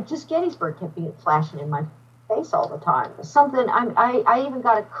 And just Gettysburg kept being flashing in my face all the time. Something, I even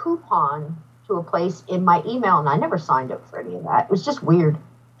got a coupon to a place in my email, and I never signed up for any of that. It was just weird.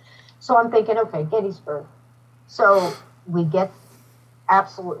 So I'm thinking, okay, Gettysburg. So we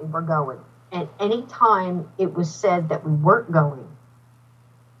we're going. And any time it was said that we weren't going,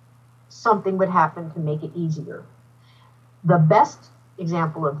 something would happen to make it easier. The best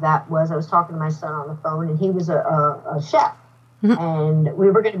example of that was I was talking to my son on the phone, and he was a chef. And we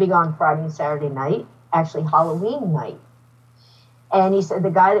were going to be gone Friday and Saturday night, actually Halloween night. And he said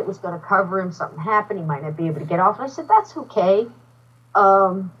the guy that was going to cover him, something happened, he might not be able to get off. And I said, that's okay.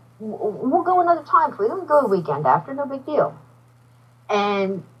 We'll go another time. If we don't go the weekend after, no big deal.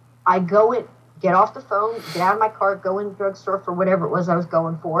 And I get off the phone, get out of my car, go in the drugstore for whatever it was I was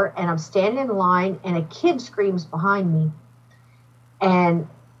going for. And I'm standing in line, and a kid screams behind me. And,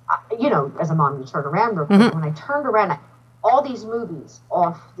 you know, as a mom, you turn around real quick. When I turned around, all these movies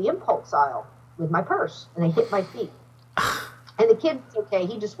off the impulse aisle with my purse, and they hit my feet. And the kid was okay.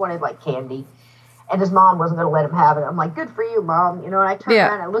 He just wanted, like, candy. And his mom wasn't going to let him have it. I'm like, good for you, Mom. You know, and I turn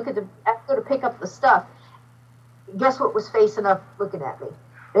around, and I go to pick up the stuff. Guess what was facing up looking at me?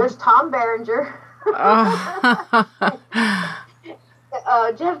 There's Tom Berenger.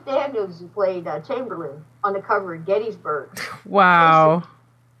 Jeff Daniels, who played Chamberlain on the cover of Gettysburg. Wow.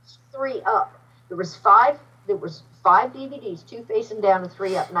 3 up. There was five DVDs, 2 facing down and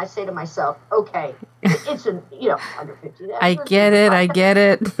 3 up. And I say to myself, okay, it's under 50. I get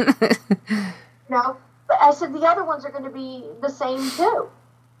it. No, but I said the other ones are going to be the same too.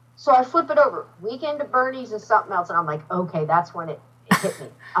 So I flip it over. Weekend at Bernie's and something else. And I'm like, okay, that's when it hit me.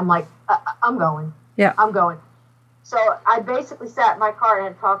 I'm like, I'm going. Yeah. I'm going. So I basically sat in my car and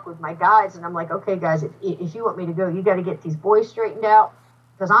had talked with my guides. And I'm like, okay, guys, if you want me to go, you got to get these boys straightened out.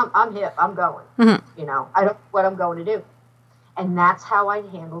 Because I'm hip. I'm going. You know, I don't know what I'm going to do. And that's how I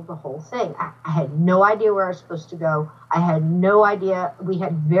handled the whole thing. I had no idea where I was supposed to go. I had no idea. We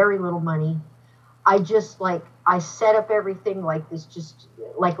had very little money. I just I set up everything like this, just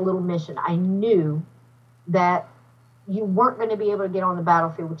like a little mission. I knew that you weren't going to be able to get on the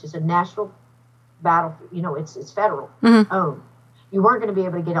battlefield, which is a national battlefield. You know, it's federal owned. You weren't going to be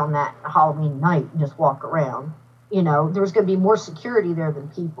able to get on that Halloween night and just walk around. You know, there was going to be more security there than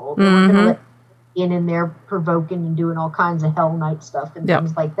people. They weren't going to let in there provoking and doing all kinds of Hell Night stuff and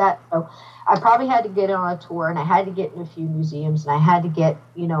things like that. So I probably had to get on a tour, and I had to get in a few museums, and I had to get,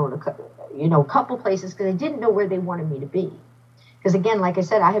 a couple places because I didn't know where they wanted me to be. Because again, like I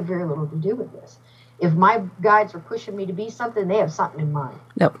said, I have very little to do with this. If my guides are pushing me to be something, they have something in mind.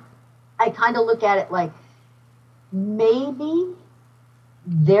 Yep. I kind of look at it like, maybe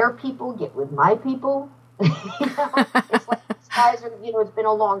their people get with my people. It's like these guys are, it's been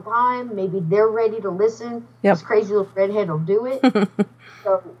a long time. Maybe they're ready to listen. Yep. This crazy little redhead will do it.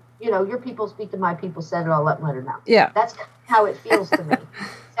 So, your people speak to my people, said it, I'll let her know. Yeah. That's how it feels to me.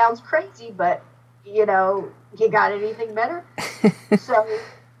 Sounds crazy, but, you got anything better? So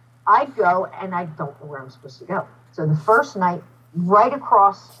I go, and I don't know where I'm supposed to go. So the first night, right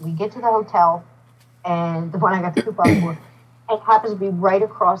across, we get to the hotel, and the one I got the coupon for, it happens to be right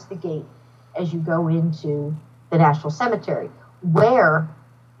across the gate as you go into the National Cemetery, where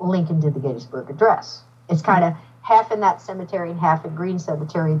Lincoln did the Gettysburg Address. It's kind of half in that cemetery and half in Green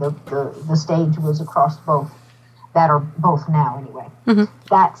Cemetery. The stage was across both, that are both now anyway. Mm-hmm.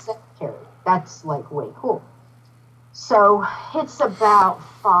 That cemetery, that's like way cool. So it's about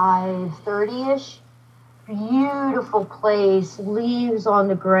 5:30-ish. Beautiful place, leaves on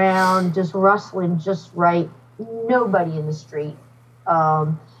the ground, just rustling just right. Nobody in the street.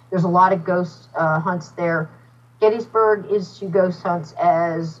 There's a lot of ghost hunts there. Gettysburg is to ghost hunts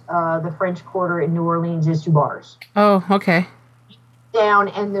as the French Quarter in New Orleans is to bars. Oh, okay. Down,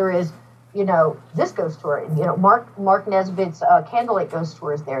 and there is, this ghost tour. And, Mark Nesbitt's Candlelight ghost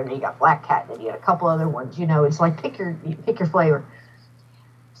tour is there. And then you got Black Cat, and then you got a couple other ones. It's like pick your flavor.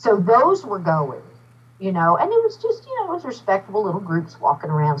 So those were going. And it was just, it was respectable little groups walking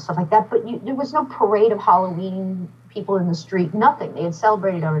around, stuff like that. But there was no parade of Halloween people in the street, nothing. They had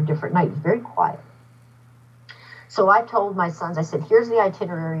celebrated on a different night. It was very quiet. So I told my sons, I said, here's the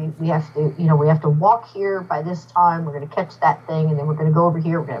itinerary. We have to walk here by this time. We're going to catch that thing, and then we're going to go over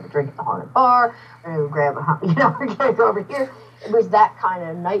here. We're going to have a drink at the haunted bar. We're going to grab we're going to go over here. It was that kind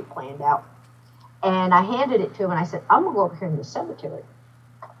of night planned out. And I handed it to him, and I said, I'm going to go over here in the cemetery.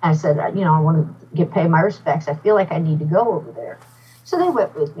 I said, I want to pay my respects. I feel like I need to go over there. So they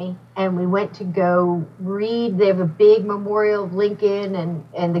went with me, and we went to go read. They have a big memorial of Lincoln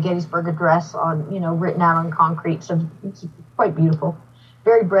and the Gettysburg Address on, written out on concrete. So it's quite beautiful,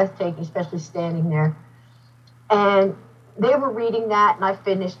 very breathtaking, especially standing there. And they were reading that, and I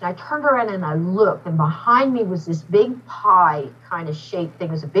finished, and I turned around and I looked, and behind me was this big pie kind of shaped thing.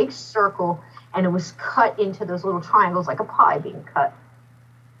 It was a big circle, and it was cut into those little triangles like a pie being cut.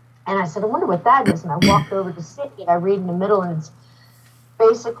 And I said, I wonder what that is. And I walked over to see it. I read in the middle, and it's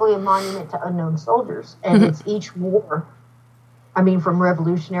basically a monument to unknown soldiers. And it's each war. I mean, from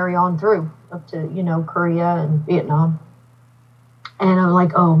Revolutionary on through, up to, Korea and Vietnam. And I'm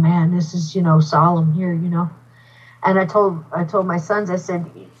like, oh, man, this is, solemn here, And I told my sons, I said,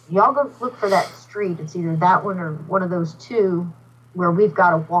 y'all go look for that street. It's either that one or one of those two where we've got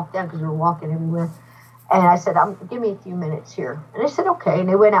to walk down because we're walking everywhere. And I said, give me a few minutes here. And they said, okay. And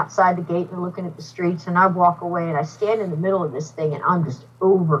they went outside the gate and they're looking at the streets. And I walk away and I stand in the middle of this thing and I'm just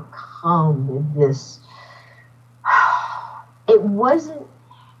overcome with this. It wasn't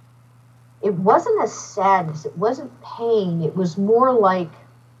a sadness. It wasn't pain. It was more like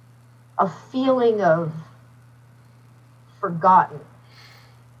a feeling of forgotten.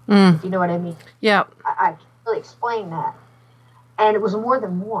 If you know what I mean? Yeah. I can't really explain that. And it was more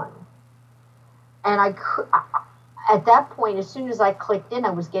than one. And at that point, as soon as I clicked in, I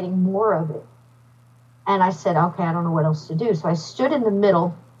was getting more of it. And I said, okay, I don't know what else to do. So I stood in the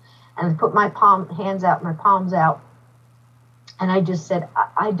middle and I put my palms out. And I just said,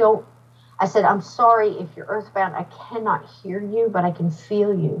 I said, I'm sorry if you're earthbound. I cannot hear you, but I can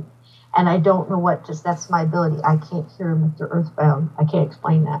feel you. And I don't know that's my ability. I can't hear them if they're earthbound. I can't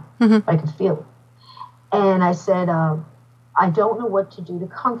explain that. Mm-hmm. But I can feel it. And I said, I don't know what to do to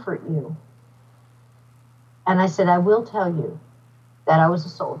comfort you. And I said, I will tell you that I was a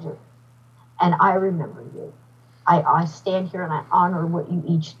soldier, and I remember you. I stand here and I honor what you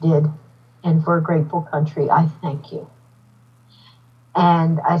each did, and for a grateful country, I thank you.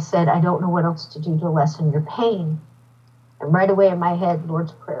 And I said, I don't know what else to do to lessen your pain. And right away in my head,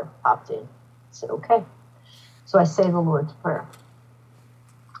 Lord's Prayer popped in. I said, okay. So I say the Lord's Prayer.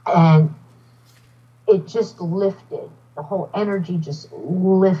 And it just lifted. The whole energy just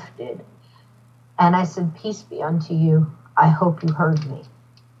lifted. And I said, peace be unto you. I hope you heard me.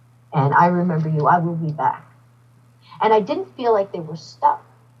 And I remember you. I will be back. And I didn't feel like they were stuck.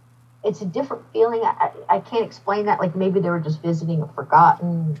 It's a different feeling. I can't explain that. Like maybe they were just visiting a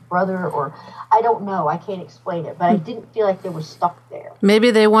forgotten brother, or I don't know. I can't explain it. But I didn't feel like they were stuck there. Maybe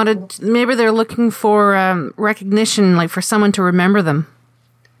they're looking for recognition, like for someone to remember them.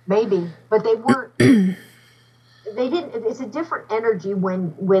 Maybe. But they weren't. They didn't. It's a different energy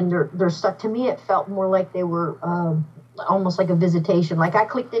when they're stuck. To me, it felt more like they were almost like a visitation. Like I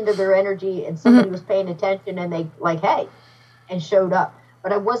clicked into their energy and somebody was paying attention and they like, hey, and showed up.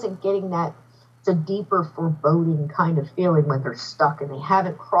 But I wasn't getting that It's a deeper foreboding kind of feeling when they're stuck and they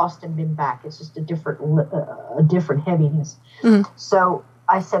haven't crossed and been back. It's just a different heaviness. Mm-hmm. So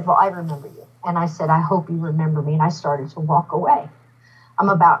I said, well, I remember you. And I said, I hope you remember me. And I started to walk away. I'm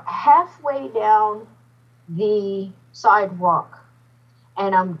about halfway down the sidewalk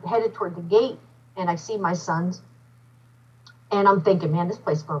and I'm headed toward the gate and I see my sons and I'm thinking, man, this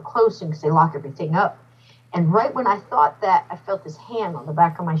place is going to close soon because they lock everything up. And right when I thought that, I felt this hand on the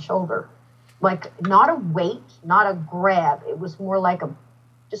back of my shoulder, like not a weight, not a grab. It was more like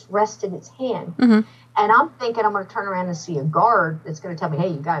just rested its hand. Mm-hmm. And I'm thinking I'm going to turn around and see a guard that's going to tell me, hey,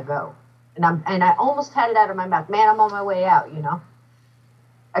 you got to go. And I almost had it out of my mouth. Man, I'm on my way out, you know.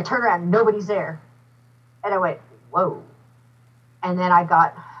 I turned around, nobody's there. And I went, whoa. And then I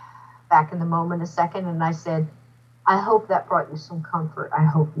got back in the moment a second and I said, I hope that brought you some comfort. I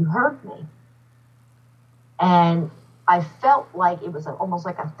hope you heard me. And I felt like it was almost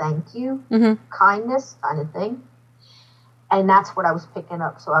like a thank you, kindness kind of thing. And that's what I was picking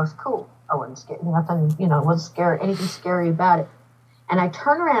up. So I was cool. I wasn't scared. Nothing, wasn't scared, anything scary about it. And I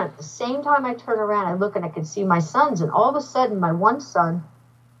turn around. At the same time I turn around, I look and I can see my sons. And all of a sudden, my one son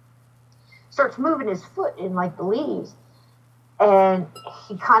starts moving his foot in like the leaves. And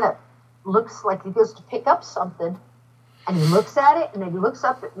he kind of looks like he goes to pick up something. And he looks at it, and then he looks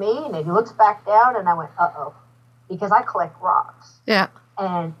up at me, and then he looks back down, and I went, uh-oh, because I collect rocks. Yeah.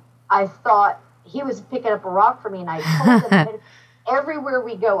 And I thought he was picking up a rock for me, and I told him, everywhere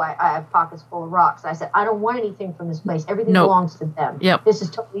we go, I have pockets full of rocks. I said, I don't want anything from this place. Everything belongs to them. Yep. This is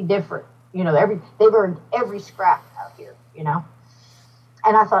totally different. They learned every scrap out here, And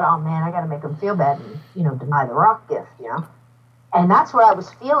I thought, oh, man, I got to make them feel bad and, deny the rock gift, And that's what I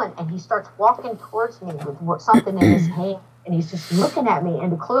was feeling. And he starts walking towards me with something in his hand. And he's just looking at me.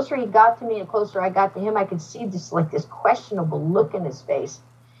 And the closer he got to me, the closer I got to him, I could see this questionable look in his face.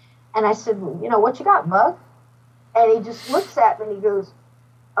 And I said, well, what you got, Mug? And he just looks at me and he goes,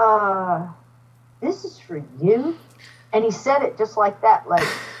 this is for you? And he said it just like that, like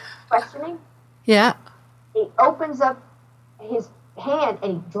questioning. Yeah. He opens up his hand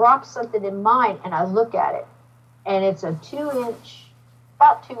and he drops something in mine. And I look at it. And it's a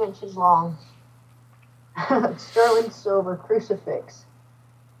about 2 inches long, sterling silver crucifix.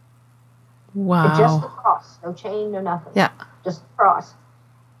 Wow. And just a cross, no chain, no nothing. Yeah. Just a cross.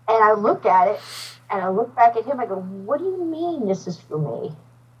 And I look at it, and I look back at him, I go, what do you mean this is for me?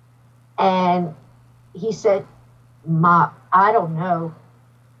 And he said, Ma, I don't know.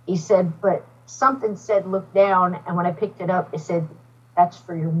 He said, but something said, look down, and when I picked it up, it said, that's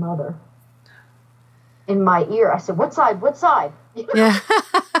for your mother. In my ear. I said, what side? What side? Yeah.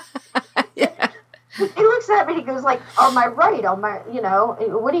 Yeah. He looks at me and he goes like, on my right, on my,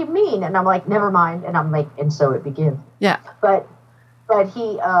 what do you mean? And I'm like, never mind. And I'm like, and so it begins. Yeah. But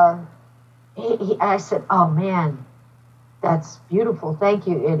he I said, oh man, that's beautiful. Thank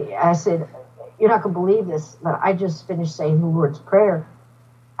you. And I said, you're not going to believe this, but I just finished saying the Lord's Prayer.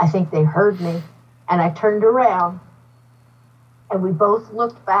 I think they heard me. And I turned around. And we both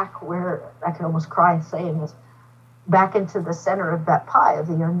looked back where, I could almost cry saying this, back into the center of that pie of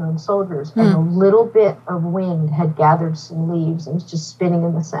the unknown soldiers. And a little bit of wind had gathered some leaves and was just spinning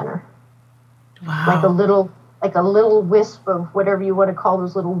in the center. Wow. Like a little wisp of whatever you want to call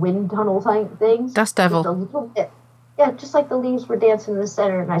those little wind tunnel things. Dust devil. Just a little bit. Yeah, just like the leaves were dancing in the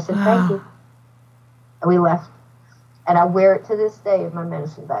center. And I said, thank you. And we left. And I wear it to this day in my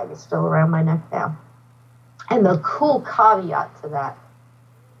medicine bag. It's still around my neck now. And the cool caveat to that,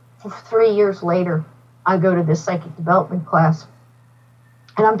 3 years later, I go to this psychic development class.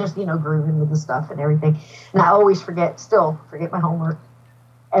 And I'm just, grooving with the stuff and everything. And I always forget my homework.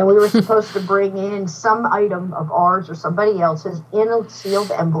 And we were supposed to bring in some item of ours or somebody else's in a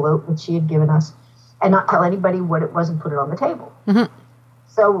sealed envelope that she had given us and not tell anybody what it was and put it on the table. Mm-hmm.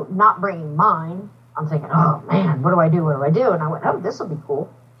 So not bringing mine, I'm thinking, oh, man, what do I do? What do I do? And I went, oh, this will be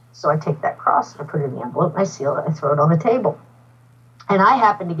cool. So I take that cross and I put it in the envelope and I seal it. I throw it on the table. And I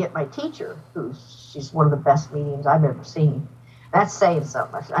happen to get my teacher, she's one of the best mediums I've ever seen. That's saying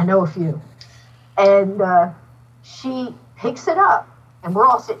something. I know a few. And she picks it up and we're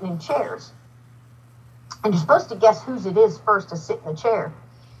all sitting in chairs. And you're supposed to guess whose it is first to sit in the chair.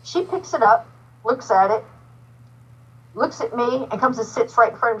 She picks it up, looks at it, looks at me, and comes and sits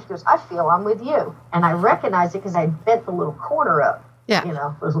right in front of me. She goes, I feel I'm with you. And I recognize it because I bent the little corner up. Yeah.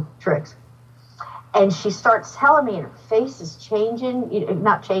 Those little tricks. And she starts telling me, and her face is changing,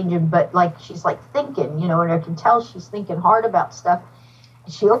 not changing, but like she's like thinking, and I can tell she's thinking hard about stuff.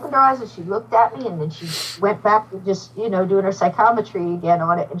 And she opened her eyes and she looked at me, and then she went back to just, doing her psychometry again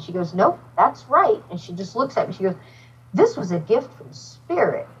on it. And she goes, nope, that's right. And she just looks at me. She goes, this was a gift from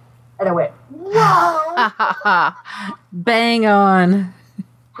Spirit. And I went, whoa! Bang on.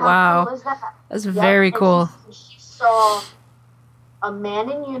 How Wow. cool is that? That's Yep. very And cool. She saw a man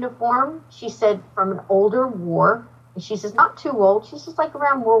in uniform, she said, from an older war. And she says, not too old. She's just like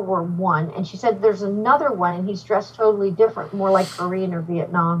around World War One. And she said, there's another one, and he's dressed totally different, more like Korean or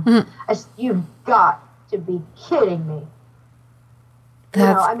Vietnam. I said, you've got to be kidding me.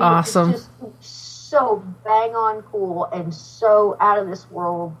 That's awesome. It's just so bang on cool and so out of this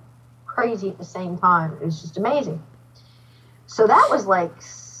world crazy at the same time. It was just amazing. So that was like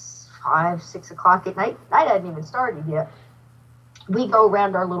 5, 6 o'clock at night. Night hadn't even started yet. We go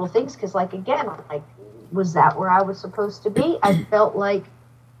around our little things because, like, again, like, was that where I was supposed to be? I felt like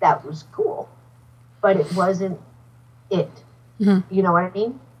that was cool, but it wasn't it. Mm-hmm. You know what I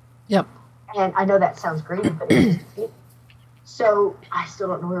mean? Yep. And I know that sounds great, but it's just it. So I still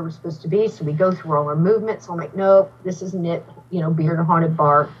don't know where we're supposed to be. So we go through all our movements. I'm like, nope, this isn't it. You know, beer in a haunted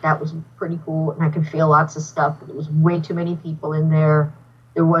bar. That was pretty cool. And I could feel lots of stuff. But there was way too many people in there.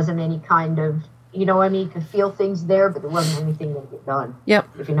 There wasn't any kind of, you know what I mean? You could feel things there, but there wasn't anything that get done. Yep.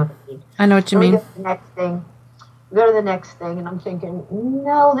 If you know what I mean. I know what you mean. We go to the next thing. We go to the next thing. And I'm thinking,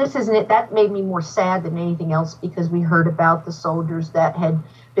 no, this isn't it. That made me more sad than anything else because we heard about the soldiers that had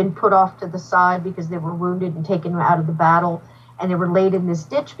been put off to the side because they were wounded and taken out of the battle. And they were laid in this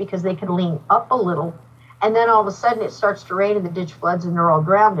ditch because they could lean up a little. And then all of a sudden it starts to rain and the ditch floods and they're all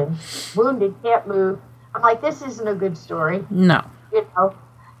drowning, wounded, can't move. I'm like, this isn't a good story. No. You know?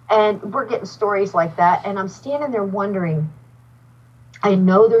 And we're getting stories like that. And I'm standing there wondering, I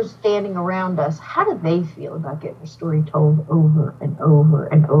know they're standing around us. How do they feel about getting their story told over and over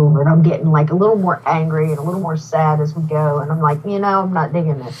and over? And I'm getting like a little more angry and a little more sad as we go. And I'm like, you know, I'm not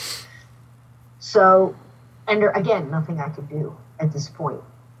digging this. So... And there, again, nothing I could do at this point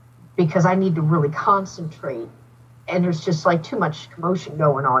because I need to really concentrate. And there's just like too much commotion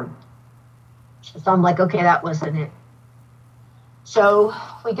going on. So I'm like, okay, that wasn't it. So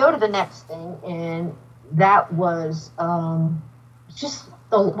we go to the next thing, and that was just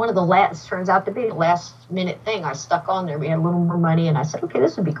one of the last, turns out to be the last minute thing. I stuck on there. We had a little more money, and I said, okay,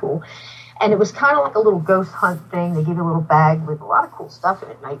 this would be cool. And it was kind of like a little ghost hunt thing. They give you a little bag with a lot of cool stuff in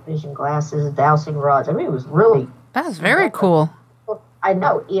it. Night vision glasses, dowsing rods. I mean, it was really... That's very cool. I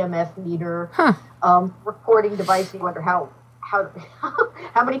know. EMF meter. Huh. Recording device. You wonder how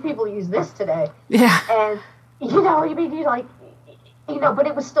many people use this today. Yeah. And, you know, you mean, you like, you know, but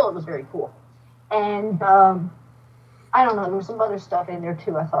it was very cool. And I don't know. There was some other stuff in there,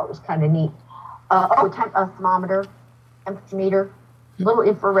 too, I thought was kind of neat. A thermometer, temperature meter. Little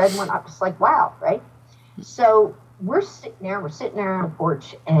infrared one. I was like, wow, right? So we're sitting there on the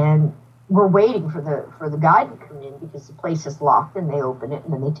porch, and we're waiting for the guide to come in because the place is locked, and they open it,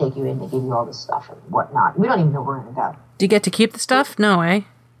 and then they take you in, they give you all this stuff and whatnot. We don't even know where we're going to go. Do you get to keep the stuff? No, eh?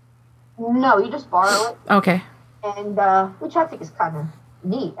 No, you just borrow it. Okay. And which I think is kind of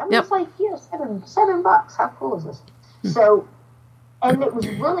neat. I mean, Yep. It's like, yeah, $7. How cool is this? So, and it was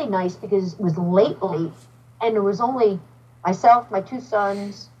really nice because it was late, and there was only myself, my 2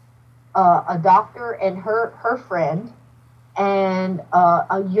 sons, a doctor and her friend, and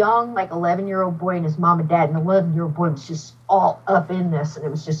a young, like, 11-year-old boy and his mom and dad. And the 11-year-old boy was just all up in this, and it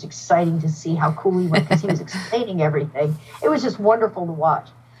was just exciting to see how cool he was because he was explaining everything. It was just wonderful to watch.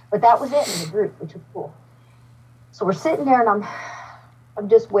 But that was it in the group, which was cool. So we're sitting there, and I'm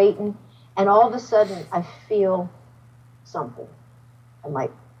just waiting, and all of a sudden I feel something. I'm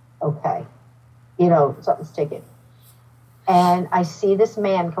like, okay, you know, something's ticking. And I see this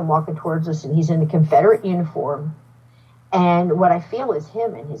man come walking towards us, and he's in a Confederate uniform. And what I feel is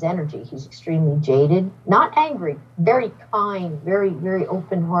him and his energy. He's extremely jaded, not angry, very kind, very, very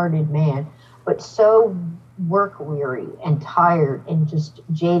open-hearted man, but so work-weary and tired and just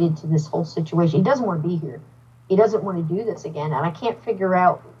jaded to this whole situation. He doesn't want to be here. He doesn't want to do this again. And I can't figure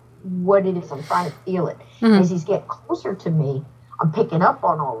out what it is. I'm trying to feel it. As he's getting closer to me, I'm picking up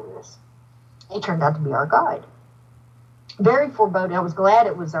on all of this. He turned out to be our guide. Very foreboding. I was glad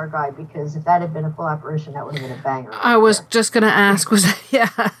it was our guide because if that had been a full apparition, that would have been a banger. I was just going to ask, was that,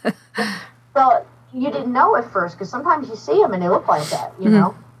 yeah. Well, you didn't know at first because sometimes you see them and they look like that, you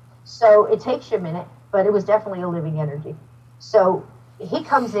know? So it takes you a minute, but it was definitely a living energy. So he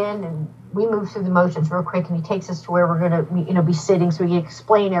comes in and we move through the motions real quick, and he takes us to where we're going to, be sitting so we can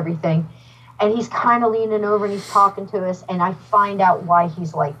explain everything. And he's kind of leaning over and he's talking to us, and I find out why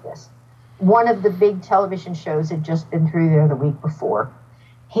he's like this. One of the big television shows had just been through there the week before.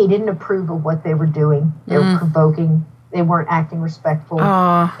 He didn't approve of what they were doing. They were provoking. They weren't acting respectful.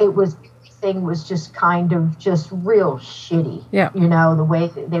 Everything was just kind of just real shitty. Yeah. The way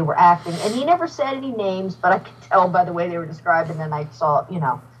that they were acting. And he never said any names, but I could tell by the way they were described. And then I saw,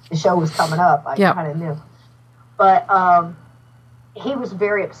 the show was coming up. I kind of knew. But he was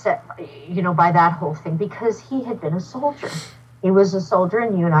very upset, by that whole thing because he had been a soldier. He was a soldier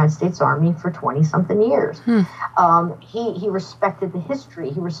in the United States Army for 20-something years. He respected the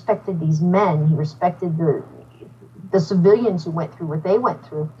history. He respected these men. He respected the civilians who went through what they went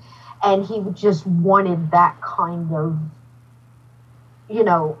through. And he just wanted that kind of,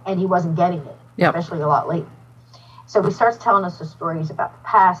 and he wasn't getting it, especially a lot later. So he starts telling us the stories about the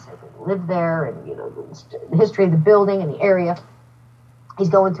past, and we lived there, and, the history of the building and the area. He's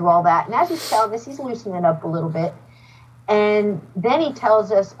going through all that. And as he's telling us, he's loosening it up a little bit. And then he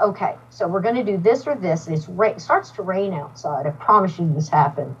tells us, okay, so we're going to do this or this. And it starts to rain outside. I promise you this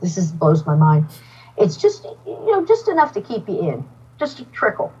happened. This blows my mind. It's just, just enough to keep you in, just a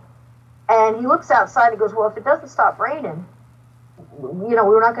trickle. And he looks outside and goes, well, if it doesn't stop raining,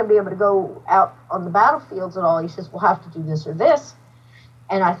 we're not going to be able to go out on the battlefields at all. He says, we'll have to do this or this.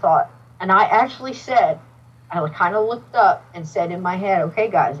 And I thought, and I actually said, I kind of looked up and said in my head, okay,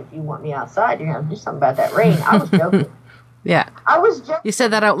 guys, if you want me outside, you're going to have to do something about that rain. I was joking. Yeah. I was joking. You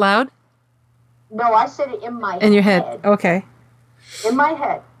said that out loud? No, I said it in my head. In your head. Okay. In my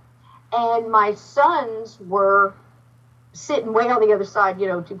head. And my sons were sitting way on the other side,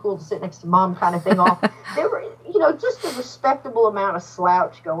 too cool to sit next to mom kind of thing. They were, just a respectable amount of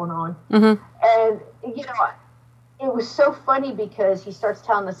slouch going on. Mm-hmm. And, it was so funny because he starts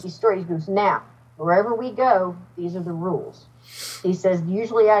telling us these stories. He goes, now, wherever we go, these are the rules. He says,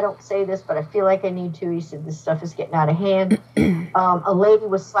 usually I don't say this, but I feel like I need to. He said, this stuff is getting out of hand. A lady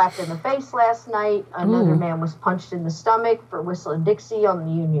was slapped in the face last night. Another man was punched in the stomach for whistling Dixie on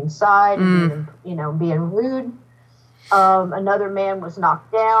the Union side and being rude. Another man was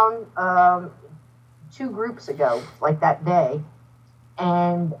knocked down 2 groups ago, like that day.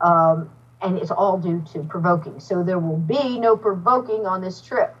 And it's all due to provoking. So there will be no provoking on this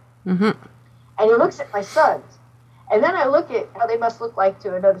trip. Mm-hmm. And he looks at my sons. And then I look at how they must look like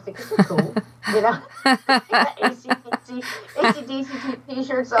to another thing. They're cool, AC/DC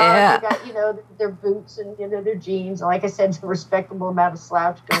t-shirts on. Yeah. They got, their boots and, their jeans. Like I said, it's a respectable amount of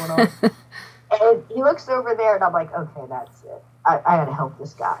slouch going on. And he looks over there, and I'm like, okay, that's it. I got to help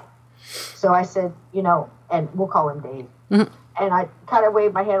this guy. So I said, and we'll call him Dave. Mm-hmm. And I kind of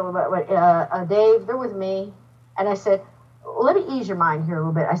waved my hand a little bit. Dave, they're with me. And I said, let me ease your mind here a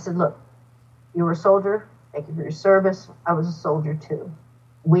little bit. I said, look, you were a soldier. Thank you for your service. I was a soldier too.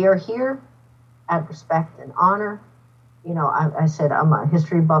 We are here out of respect and honor. I said, I'm a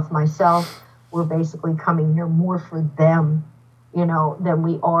history buff myself. We're basically coming here more for them, than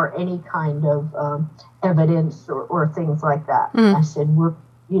we are any kind of evidence or things like that. Mm. I said, we're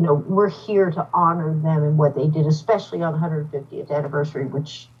here to honor them and what they did, especially on the 150th anniversary,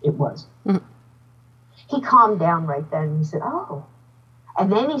 which it was. Mm. He calmed down right then and he said, oh. And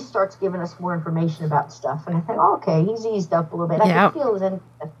then he starts giving us more information about stuff. And I think, oh, okay, he's eased up a little bit. I can feel his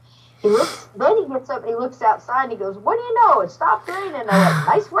then he gets up and he looks outside and he goes, what do you know? It stopped raining. And I'm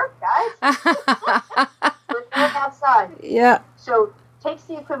like, nice work, guys. We're going outside. Yeah. So takes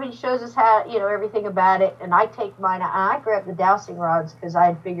the equipment, shows us how, everything about it. And I take mine and I grab the dowsing rods because I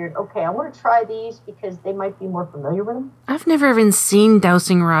had figured, okay, I want to try these because they might be more familiar with them. I've never even seen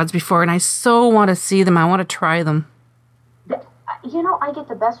dowsing rods before, and I so want to see them. I want to try them. I get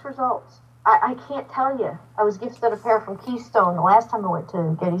the best results. I can't tell you. I was gifted a pair from Keystone the last time I went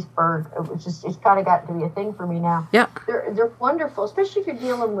to Gettysburg. It's kind of got to be a thing for me now. Yeah. They're wonderful, especially if you're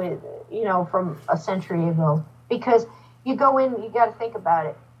dealing with, from a century ago. Because you go in, you got to think about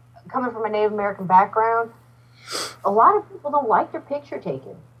it. Coming from a Native American background, a lot of people don't like their picture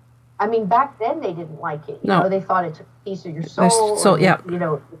taken. I mean, back then they didn't like it. You know, they thought it took a piece of your soul.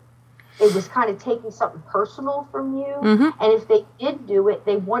 It was kind of taking something personal from you. Mm-hmm. And if they did do it,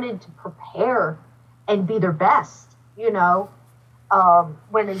 they wanted to prepare and be their best, when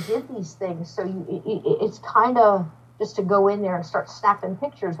they did these things. So it's kind of just to go in there and start snapping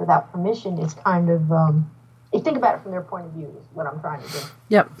pictures without permission. It's kind of, you think about it from their point of view is what I'm trying to do.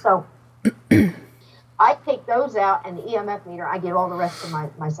 Yep. So I take those out and the EMF meter, I give all the rest to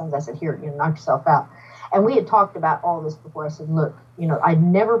my sons. I said, here, knock yourself out. And we had talked about all this before. I said, look, I'd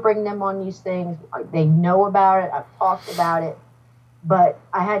never bring them on these things. They know about it. I've talked about it. But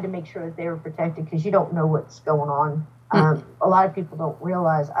I had to make sure that they were protected because you don't know what's going on. A lot of people don't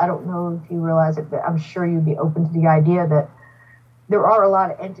realize. I don't know if you realize it, but I'm sure you'd be open to the idea that there are a lot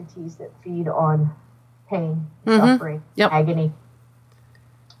of entities that feed on pain, suffering, agony.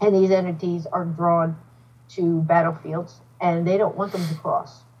 And these entities are drawn to battlefields, and they don't want them to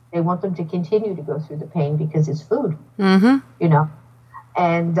cross. They want them to continue to go through the pain because it's food, And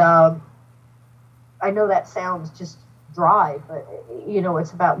I know that sounds just drive, but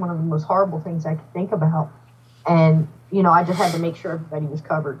it's about one of the most horrible things I could think about. And I just had to make sure everybody was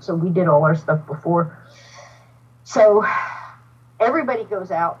covered. So we did all our stuff before. So everybody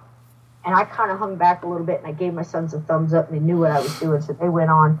goes out, and I kind of hung back a little bit, and I gave my sons a thumbs up, and they knew what I was doing, so they went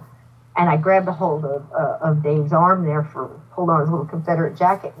on. And I grabbed a hold of Dave's arm there pulled on his little Confederate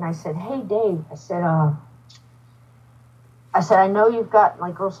jacket, and I said, "Hey, Dave," I said, "I know you've got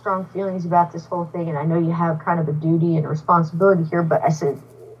like real strong feelings about this whole thing, and I know you have kind of a duty and a responsibility here, but I said,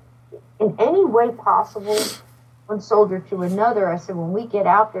 in any way possible, one soldier to another, I said, when we get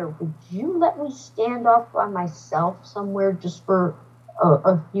out there, would you let me stand off by myself somewhere just for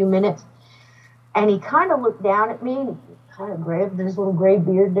a few minutes?" And he kind of looked down at me, and he kind of grabbed his little gray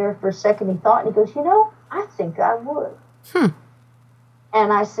beard there for a second. He thought, and he goes, "I think I would."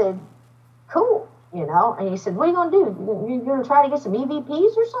 And I said, "Cool." And he said, "What are you going to do? You're going to try to get some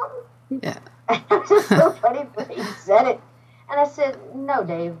EVPs or something?" Yeah. And it was just so funny when he said it. And I said, "No,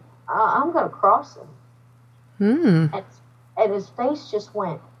 Dave, I'm going to cross him." And his face just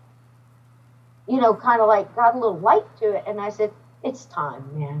went, kind of like got a little light to it. And I said, "It's time,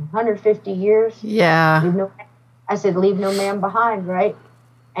 man. 150 years." Yeah. I said, "Leave no man behind, right?"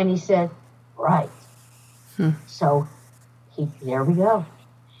 And he said, "Right." So there we go.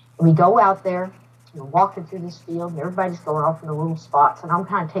 And we go out there. We're walking through this field, and everybody's going off in the little spots, and I'm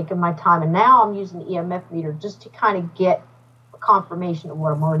kind of taking my time. And now I'm using the EMF meter just to kind of get a confirmation of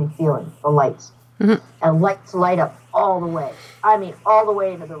what I'm already feeling, the lights. And lights light up all the way. I mean, all the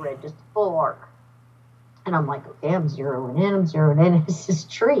way into the red, just full arc. And I'm like, okay, I'm zeroing in. It's this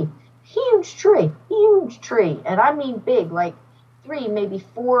tree. Huge tree. And I mean big, like 3, maybe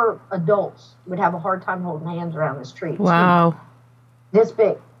 4 adults would have a hard time holding hands around this tree. Wow. This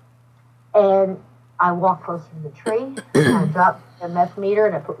big. And I walk closer to the tree, and I drop the EMF meter,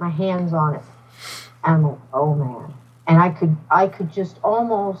 and I put my hands on it. And I'm like, oh, man. And I could just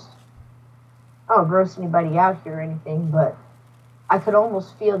almost, I don't gross anybody out here or anything, but I could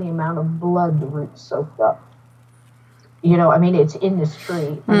almost feel the amount of blood the roots soaked up. I mean, it's in this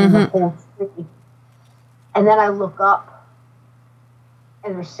tree, and the whole tree. And then I look up,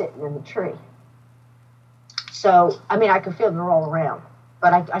 and they're sitting in the tree. So, I mean, I could feel them all around.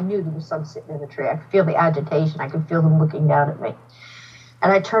 But I knew there was some sitting in the tree. I could feel the agitation. I could feel them looking down at me.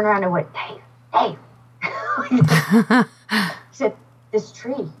 And I turned around and went, Dave. He said, "This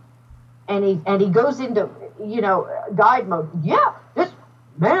tree." And he goes into, guide mode. "Yeah,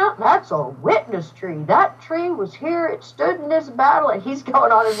 that's a witness tree. That tree was here. It stood in this battle." And he's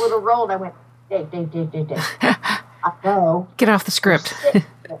going on his little roll. And I went, Dave. I know. Get off the script.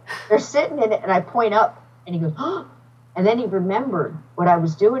 They're sitting in it. And I point up. And he goes, "Oh." And then he remembered what I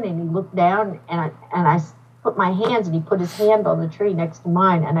was doing, and he looked down, and I put my hands, and he put his hand on the tree next to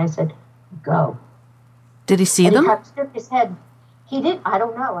mine, and I said, "Go." Did he see them? He kind of shook his head. He did. I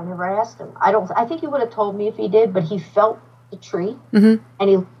don't know. I never asked him. I think he would have told me if he did, but he felt the tree, and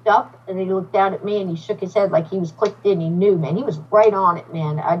he looked up, and then he looked down at me, and he shook his head like he was clicked in. He knew, man. He was right on it,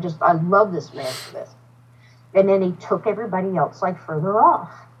 man. I love this man for this. And then he took everybody else like further off.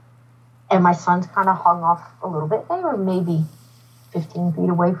 And my sons kind of hung off a little bit. They were maybe 15 feet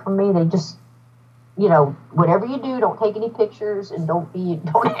away from me. They just, whatever you do, don't take any pictures and don't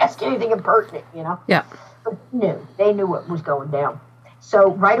ask anything impertinent, Yeah. But they knew what was going down.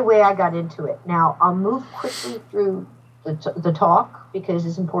 So right away I got into it. Now I'll move quickly through the talk because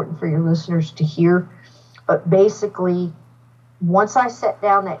it's important for your listeners to hear. But basically, once I set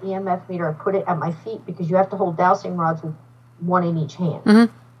down that EMF meter, I put it at my feet because you have to hold dowsing rods with one in each hand.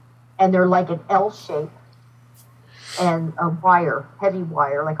 And they're like an L shape and a wire, heavy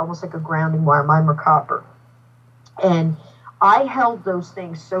wire, like almost like a grounding wire. Mine were copper. And I held those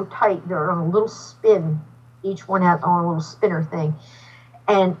things so tight. They're on a little spin. Each one had on a little spinner thing.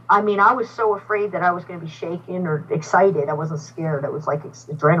 And I mean, I was so afraid that I was going to be shaken or excited. I wasn't scared. It was like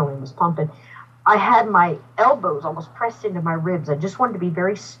adrenaline was pumping. I had my elbows almost pressed into my ribs. I just wanted to be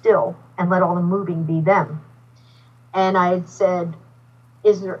very still and let all the moving be them. And I had said,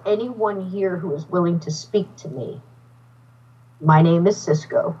 "Is there anyone here who is willing to speak to me? My name is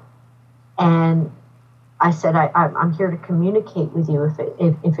Cisco." And I said, I'm here to communicate with you if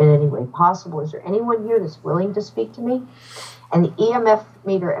in any way possible. Is there anyone here that's willing to speak to me? And the EMF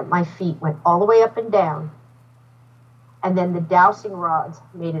meter at my feet went all the way up and down. And then the dowsing rods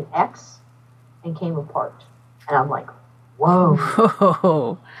made an X and came apart. And I'm like,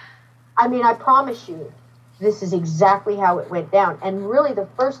 whoa. I mean, I promise you, this is exactly how it went down. And really the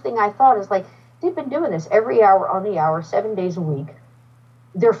first thing I thought is like, they've been doing this every hour on the hour, 7 days a week.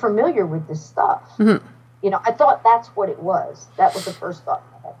 They're familiar with this stuff. I thought that's what it was. That was the first thought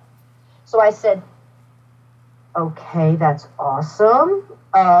I had. So I said, okay, that's awesome.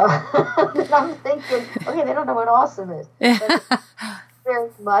 And I'm thinking, okay, they don't know what awesome is. But very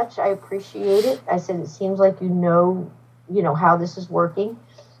much, I appreciate it. I said, it seems like you know how this is working.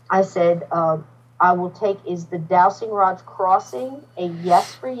 I said, I will take, is the dowsing rods crossing a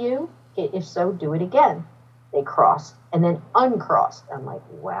yes for you? If so, do it again. They crossed and then uncrossed. I'm like,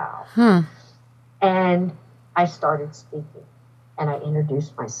 wow. And I started speaking and I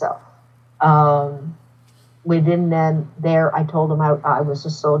introduced myself. Within them there, I told them I was a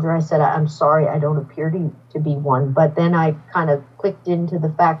soldier. I said, I'm sorry, I don't appear to be one. But then I kind of clicked into the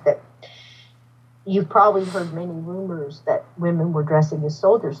fact that you've probably heard many rumors that women were dressing as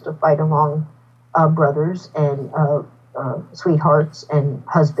soldiers to fight along brothers and sweethearts and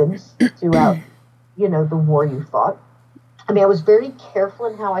husbands throughout, the war you fought. I mean, I was very careful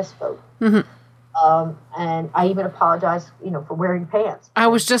in how I spoke. And I even apologized, for wearing pants. I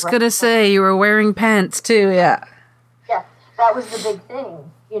was just going to say, you were wearing pants too, yeah. Yeah, that was the big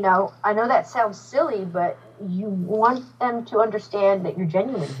thing. I know that sounds silly, but you want them to understand that you're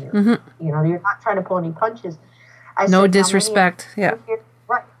genuine here. You're not trying to pull any punches. No disrespect, yeah.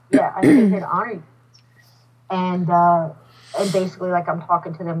 Right, yeah, I'm here to honor you. And basically, like, I'm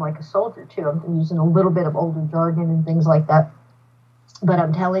talking to them like a soldier, too. I'm using a little bit of older jargon and things like that. But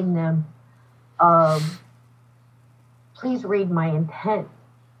I'm telling them, please read my intent.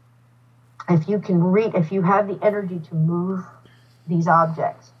 If you have the energy to move these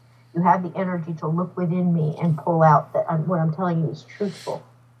objects, you have the energy to look within me and pull out that what I'm telling you is truthful.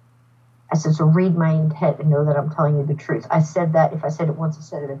 I said, so read my intent and know that I'm telling you the truth. I said that. If I said it once, I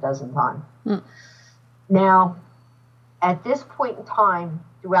said it a dozen times. Now, at this point in time,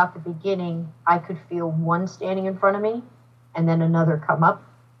 throughout the beginning, I could feel one standing in front of me, and then another come up,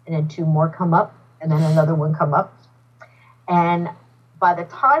 and then two more come up, and then another one come up. And by the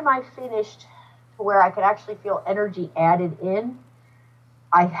time I finished to where I could actually feel energy added in,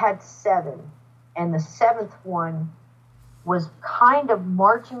 I had 7. And the 7th one was kind of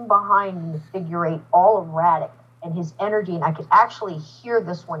marching behind the figure 8, all erratic. And his energy, and I could actually hear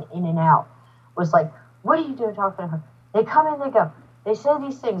this one in and out, was like, what are you doing talking to her? They come in, they go. They say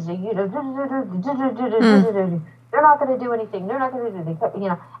these things. They're not going to do anything. They're not going to do,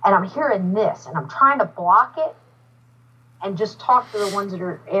 and I'm hearing this, and I'm trying to block it and just talk to the ones that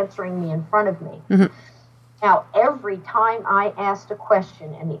are answering me in front of me. Now, every time I asked a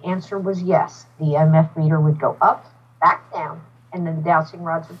question and the answer was yes, the EMF meter would go up, back down, and then the dowsing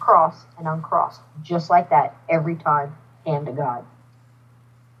rods would cross and uncross, just like that, every time, hand to God.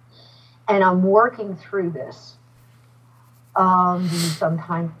 And I'm working through this. You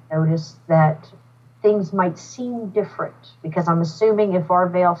sometimes notice that things might seem different because I'm assuming if our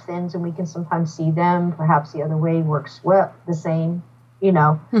veil thins and we can sometimes see them, perhaps the other way works well, the same,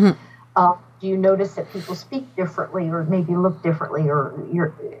 Do you notice that people speak differently or maybe look differently or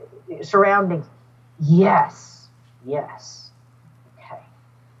your surroundings? Yes. Okay.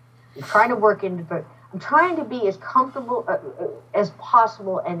 I'm trying to work into it. I'm trying to be as comfortable as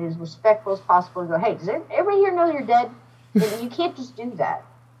possible and as respectful as possible. Go, hey, does everybody here know you're dead? You can't just do that,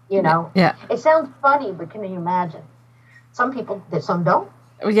 Yeah. It sounds funny, but can you imagine? Some people, some don't.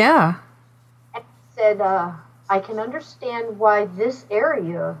 Yeah. And I said, I can understand why this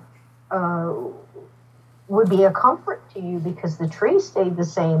area would be a comfort to you because the tree stayed the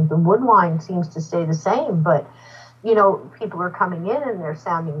same. The wood line seems to stay the same, but, people are coming in and they're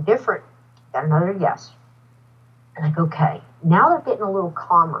sounding different. Got another yes. And I go, okay. Now they're getting a little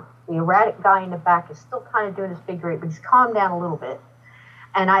calmer. The erratic guy in the back is still kind of doing his figure 8, but he's calmed down a little bit.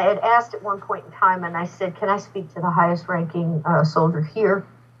 And I had asked at one point in time, and I said, can I speak to the highest ranking soldier here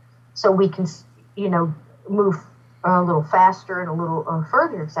so we can, move a little faster and a little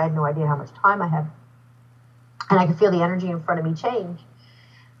further because I had no idea how much time I had. And I could feel the energy in front of me change.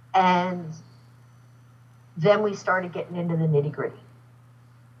 And then we started getting into the nitty gritty.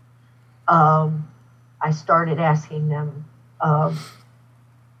 I started asking them,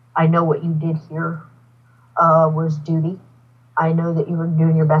 I know what you did here was duty. I know that you were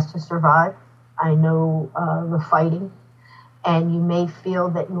doing your best to survive. I know the fighting. And you may feel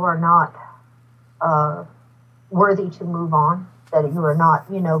that you are not worthy to move on, that you are not,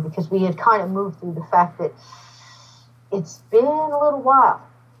 because we had kind of moved through the fact that it's been a little while.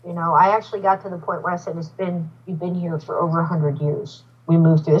 I actually got to the point where I said, you've been here for over 100 years. We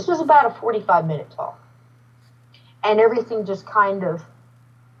moved through. This was about a 45-minute talk. And everything just kind of,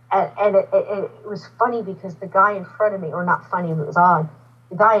 and it was funny because the guy in front of me, or not funny, but it was odd,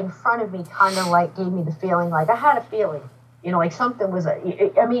 the guy in front of me kind of like gave me the feeling, like I had a feeling, like something was,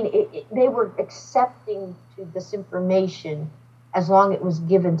 they were accepting to this information as long as it was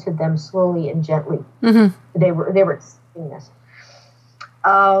given to them slowly and gently. They were accepting this.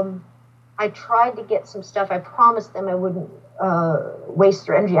 I tried to get some stuff. I promised them I wouldn't waste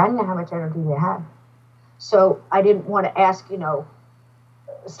their energy. I didn't know how much energy they had. So I didn't want to ask,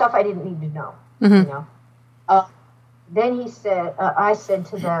 stuff I didn't need to know, Then he said, I said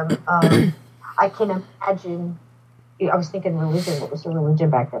to them, I can imagine, I was thinking religion. What was the religion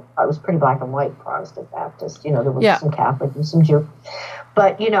back then? I was pretty black and white, Protestant, Baptist. There was some Catholic and some Jew.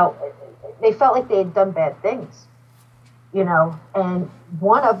 But, they felt like they had done bad things, And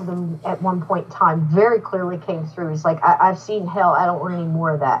one of them at one point in time very clearly came through. He's like, I've seen hell. I don't want any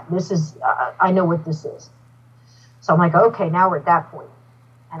more of that. This is, I know what this is. So I'm like, okay, now we're at that point.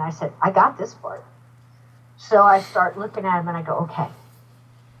 And I said, I got this part. So I start looking at him and I go, okay,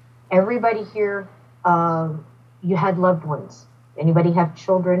 everybody here, you had loved ones. Anybody have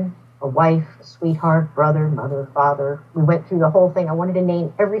children, a wife, a sweetheart, brother, mother, father? We went through the whole thing. I wanted to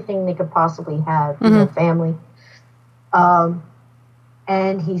name everything they could possibly have, family. And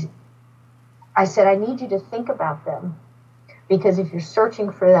I said, I need you to think about them, because if you're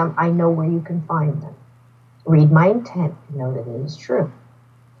searching for them, I know where you can find them. Read my intent and know that it is true.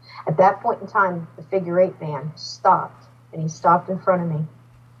 At that point in time, the figure 8 man stopped, and he stopped in front of me.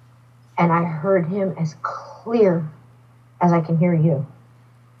 And I heard him as clear as I can hear you.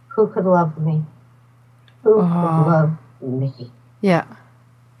 Who could love me? Who could love me? Yeah.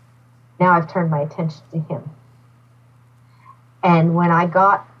 Now I've turned my attention to him. And when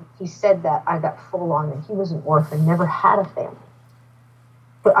he said that, I got full on that he was an orphan, never had a family.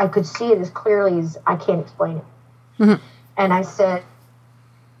 But I could see it as clearly as I can't explain it. And I said,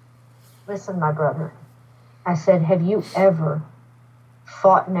 listen, my brother. I said, have you ever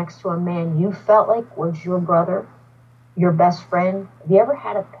fought next to a man you felt like was your brother, your best friend? Have you ever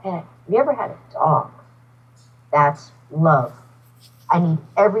had a pet? Have you ever had a dog? That's love. I need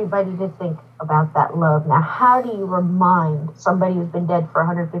everybody to think about that love. Now, how do you remind somebody who's been dead for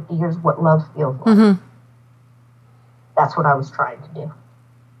 150 years what love feels like? That's what I was trying to do.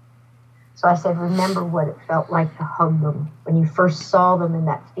 So I said, remember what it felt like to hug them when you first saw them, and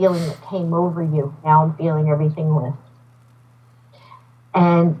that feeling that came over you. Now I'm feeling everything lift.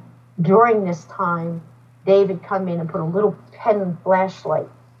 And during this time, David come in and put a little pen flashlight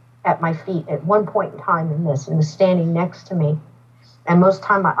at my feet at one point in time in this, and was standing next to me. And most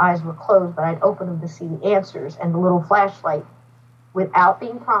time my eyes were closed, but I'd open them to see the answers. And the little flashlight, without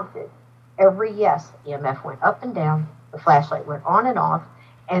being prompted, every yes, EMF went up and down, the flashlight went on and off,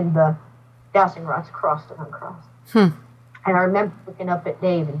 and the dowsing rods crossed and uncrossed. And I remember looking up at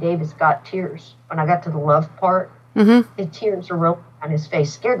Dave, and David's got tears. When I got to the love part, the tears are rolling on his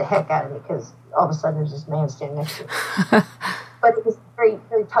face. Scared the heck out of me, because all of a sudden there's this man standing next to me. But it was very,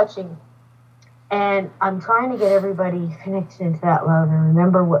 very touching. And I'm trying to get everybody connected into that love and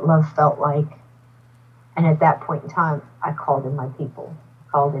remember what love felt like. And at that point in time, I called in my people.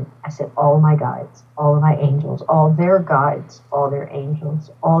 I said, all of my guides, all of my angels, all their guides, all their angels,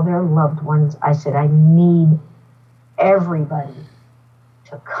 all their loved ones. I said, I need everybody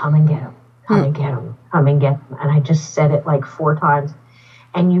to come and get them, come and get them, come and get them. And I just said it like 4 times.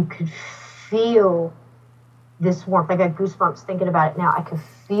 And you could feel this warmth. I got goosebumps thinking about it now. I could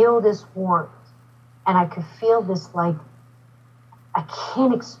feel this warmth. And I could feel this, like, I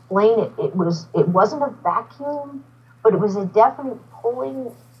can't explain it. It wasn't a vacuum, but it was a definite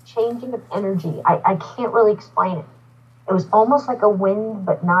pulling, changing of energy. I can't really explain it. It was almost like a wind,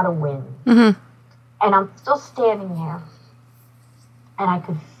 but not a wind. And I'm still standing there, and I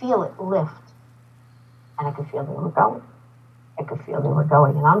could feel it lift. And I could feel they were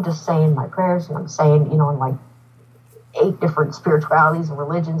going. And I'm just saying my prayers, and I'm saying, in like 8 different spiritualities and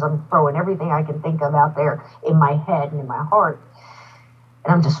religions, I'm throwing everything I can think of out there in my head and in my heart.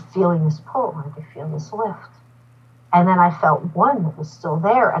 And I'm just feeling this pull, and I could feel this lift. And then I felt one that was still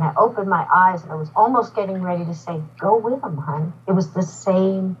there, and I opened my eyes, and I was almost getting ready to say, go with him, hon. It was the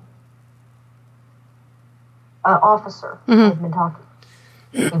same officer I'd been talking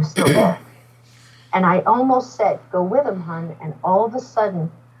to. He was still there. And I almost said, go with him, hon. And all of a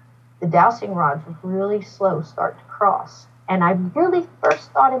sudden, the dowsing rods would really slow start to cross. And I really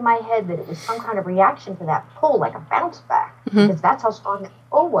first thought in my head that it was some kind of reaction to that pull, like a bounce back, because that's how strong that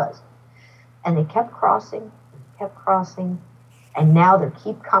pull was. And they kept crossing, and now they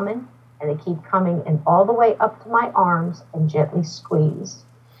keep coming, and all the way up to my arms and gently squeezed.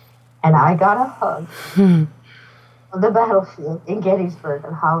 And I got a hug on the battlefield in Gettysburg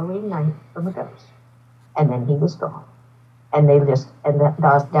on Halloween night from a ghost. And then he was gone. And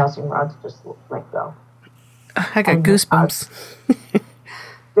the dowsing rods just let go. I got goosebumps.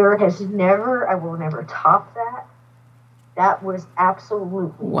 There has never, I will never top that. That was absolutely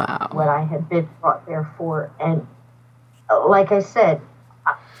wow. what I had been brought there for. And like I said,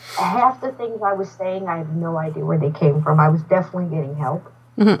 half the things I was saying, I have no idea where they came from. I was definitely getting help.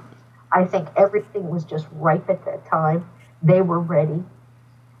 Mm-hmm. I think everything was just ripe at that time. They were ready.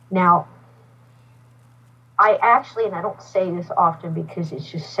 Now, I actually, and I don't say this often because it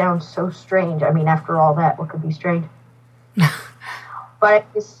just sounds so strange. I mean, after all that, what could be strange? But I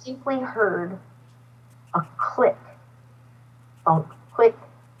distinctly heard a click, thunk, click,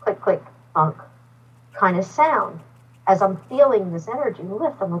 click, click, thunk kind of sound as I'm feeling this energy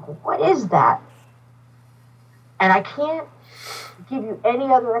lift. I'm like, what is that? And I can't give you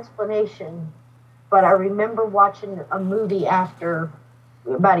any other explanation, but I remember watching a movie about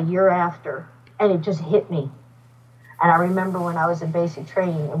a year after, and it just hit me. And I remember when I was in basic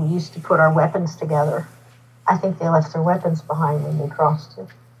training and we used to put our weapons together. I think they left their weapons behind when they crossed it.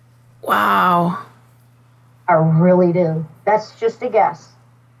 Wow. I really do. That's just a guess.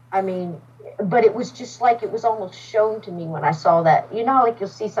 I mean, but it was just like it was almost shown to me when I saw that. You know how like you'll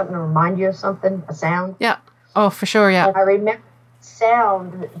see something to remind you of something, a sound? Yeah. Oh, for sure, yeah. And I remember the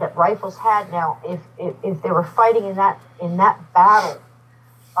sound that rifles had. Now, if they were fighting in that battle,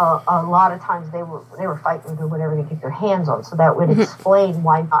 a lot of times they were fighting with whatever they get their hands on. So that would explain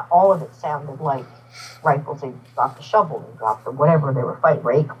why not all of it sounded like rifles. They dropped the shovel, they dropped the whatever they were fighting,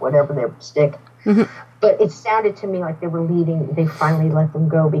 rake, whatever they were stick. Mm-hmm. But it sounded to me like they were leaving. They finally let them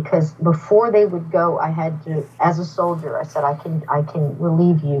go because before they would go, I had to, as a soldier, I said, I can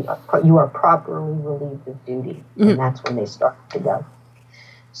relieve you. You are properly relieved of duty, and that's when they started to go.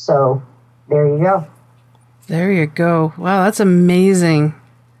 So there you go. There you go. Wow, that's amazing.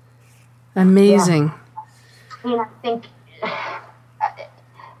 Amazing. Yeah. I mean, I think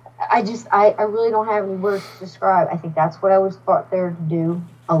I really don't have any words to describe. I think that's what I was brought there to do.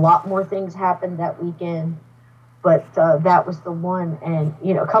 A lot more things happened that weekend, but that was the one. And,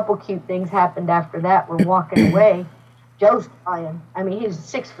 you know, a couple cute things happened after that. We're walking away. Joe's crying. I mean, he was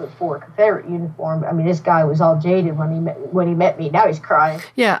 6'4", Confederate uniform. I mean, this guy was all jaded when he met me. Now he's crying.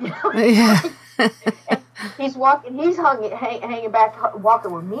 Yeah. You know? Yeah. He's walking. He's hanging back,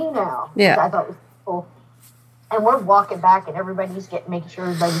 walking with me now. Yeah. Which I thought was cool. And we're walking back, and making sure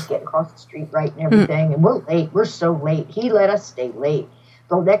everybody's getting across the street right and everything. And we're late. We're so late. He let us stay late.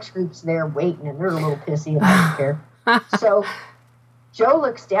 The next group's there waiting, and they're a little pissy, and I don't care. So Joe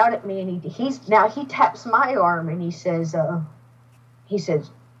looks down at me, and he taps my arm, and he says,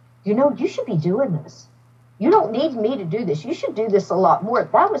 you know, you should be doing this. You don't need me to do this. You should do this a lot more.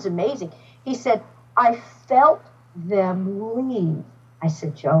 That was amazing. He said, I felt them leave. I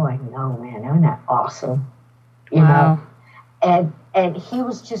said, Joe, I know, man. Isn't that awesome? You know? And he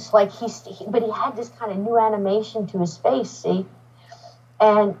was just like, but he had this kind of new animation to his face, see?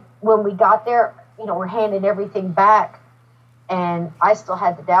 And when we got there, you know, we're handing everything back. And I still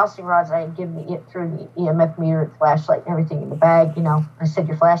had the dowsing rods. I had given it through the EMF meter, the flashlight, and everything in the bag. You know, I said,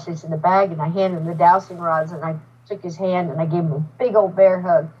 your flashlight's in the bag. And I handed him the dowsing rods. And I took his hand and I gave him a big old bear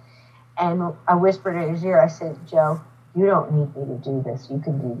hug. And I whispered in his ear, I said, Joe, you don't need me to do this. You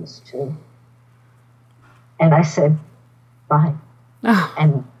can do this too. And I said, bye. Oh.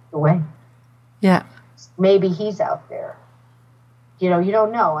 And away. Yeah. Maybe he's out there. You know, you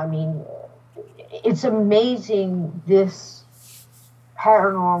don't know. I mean, it's amazing, this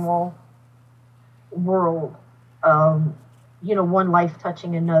paranormal world. You know, one life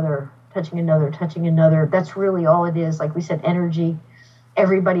touching another. That's really all it is. Like we said, energy.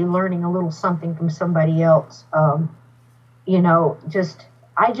 Everybody learning a little something from somebody else. You know,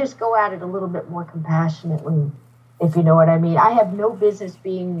 I just go at it a little bit more compassionately, if you know what I mean. I have no business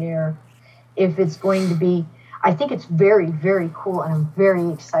being there if it's going to be. I think it's very, very cool, and I'm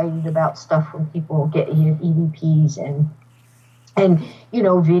very excited about stuff when people get EVPs and you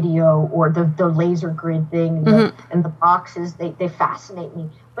know, video or the laser grid thing and the boxes. They fascinate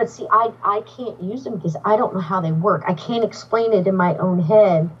me. But see, I can't use them because I don't know how they work. I can't explain it in my own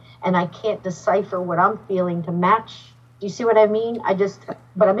head, and I can't decipher what I'm feeling to match. Do you see what I mean?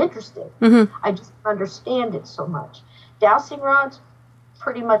 But I'm interested. I just understand it so much. Dowsing rods,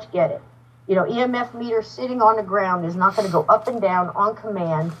 pretty much get it. You know, EMF meter sitting on the ground is not going to go up and down on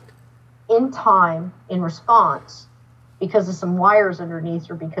command in time, in response, because of some wires underneath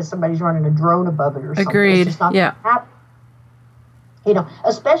or because somebody's running a drone above it or something. Agreed. It's just not going to happen. You know,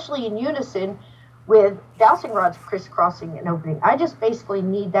 especially in unison with dowsing rods crisscrossing and opening. I just basically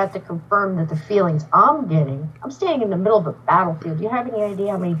need that to confirm that the feelings I'm getting. I'm standing in the middle of a battlefield. Do you have any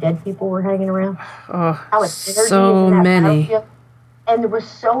idea how many dead people were hanging around? Oh, how much energy so is in that many. battlefield? And there were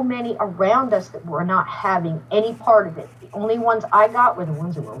so many around us that were not having any part of it. The only ones I got were the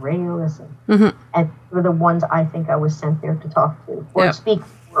ones that were ready to listen. Mm-hmm. And were the ones I think I was sent there to talk to or speak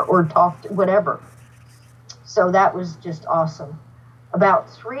or talk to, whatever. So that was just awesome. About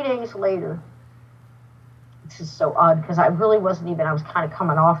 3 days later, this is so odd because I really wasn't even, I was kind of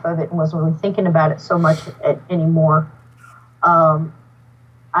coming off of it and wasn't really thinking about it so much anymore.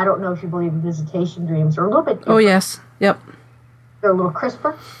 I don't know if you believe in visitation dreams. They're a little bit different. Oh, yes. Yep. They're a little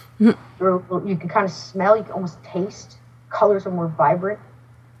crisper. Mm-hmm. You can kind of smell. You can almost taste. Colors are more vibrant.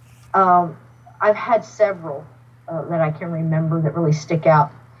 I've had several that I can remember that really stick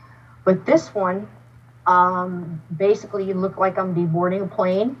out. But this one, basically you look like I'm deboarding a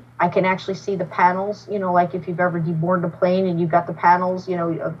plane. I can actually see the panels, like if you've ever deboarded a plane and you've got the panels,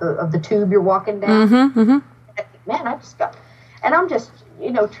 of the tube you're walking down. Mm-hmm, mm-hmm. Man, I'm just,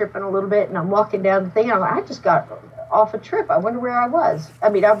 tripping a little bit, and I'm walking down the thing, and I'm like, I just got off a trip. I wonder where I was. I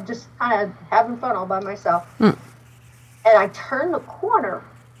mean, I'm just kind of having fun all by myself. And I turned the corner,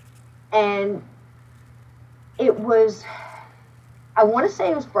 and it was, I want to say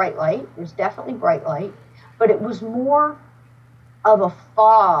it was bright light. It was definitely bright light, but it was more of a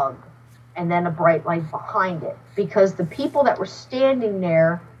fog and then a bright light behind it, because the people that were standing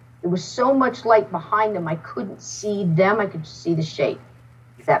there, there was so much light behind them, I couldn't see them. I could just see the shape,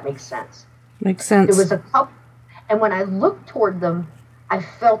 if that makes sense. Makes sense. There was a couple, and when I looked toward them, I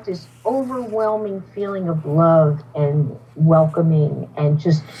felt this overwhelming feeling of love and welcoming and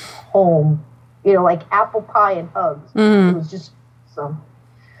just home, like apple pie and hugs. It was just awesome.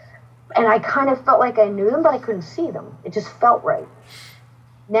 And I kind of felt like I knew them, but I couldn't see them. It just felt right.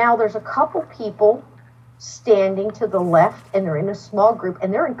 Now there's a couple people standing to the left, and they're in a small group,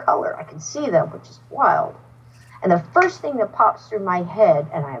 and they're in color. I can see them, which is wild. And the first thing that pops through my head,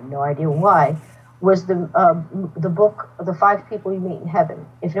 and I have no idea why, was the book, The 5 People You Meet in Heaven.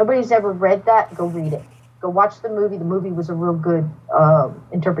 If nobody's ever read that, go read it. Go watch the movie. The movie was a real good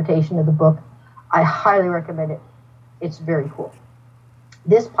interpretation of the book. I highly recommend it. It's very cool.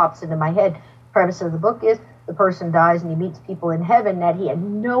 This pops into my head. The premise of the book is the person dies and he meets people in heaven that he had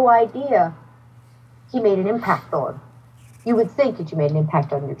no idea he made an impact on. You would think that you made an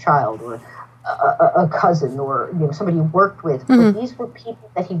impact on your child or a cousin or somebody you worked with, but these were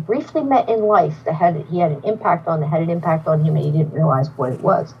people that he briefly met in life that he had an impact on, that had an impact on him, and he didn't realize what it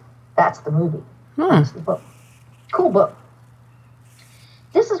was. That's the movie. That's the book. Cool book.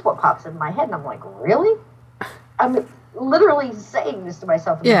 This is what pops in my head, and I'm like, really? I'm literally saying this to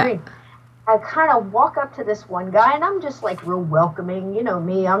myself in the dream. I kind of walk up to this one guy, and I'm just like real welcoming,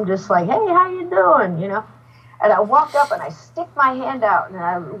 me. I'm just like, hey, how you doing, And I walk up, and I stick my hand out, and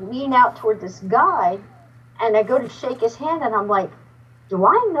I lean out toward this guy, and I go to shake his hand, and I'm like, do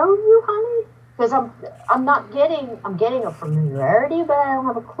I know you, honey? Because I'm getting a familiarity, but I don't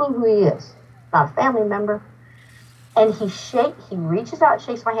have a clue who he is. Not a family member. And he reaches out,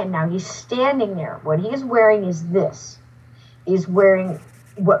 shakes my hand. Now he's standing there. What he is wearing is this. He's wearing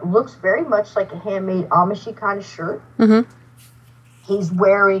what looks very much like a handmade Amishy kind of shirt. Mm-hmm. He's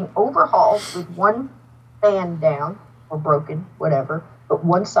wearing overalls with one band down or broken, whatever, but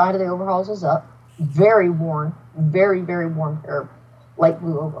one side of the overalls is up. Very worn, very, very worn pair of light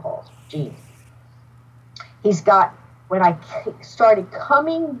blue overalls, jeans. He's got, when I started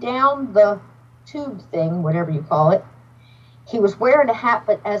coming down the tube thing, whatever you call it, he was wearing a hat,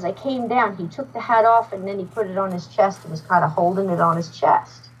 but as I came down, he took the hat off and then he put it on his chest and was kind of holding it on his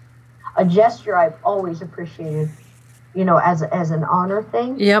chest. A gesture I've always appreciated, as an honor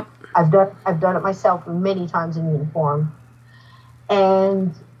thing. Yep. I've done it myself many times in uniform.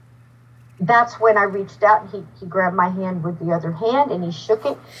 And that's when I reached out and he grabbed my hand with the other hand and he shook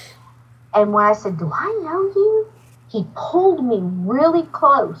it. And when I said, do I know you? He pulled me really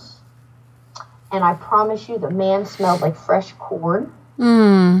close. And I promise you, the man smelled like fresh corn.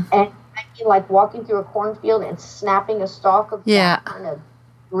 And I mean, like walking through a cornfield and snapping a stalk of that kind of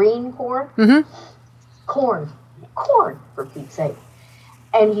green corn. Mm-hmm. Corn, for Pete's sake.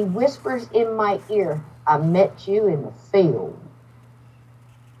 And he whispers in my ear, I met you in the field.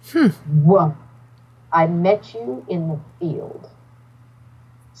 Whoa. I met you in the field.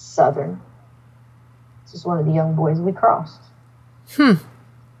 Southern. This is one of the young boys we crossed.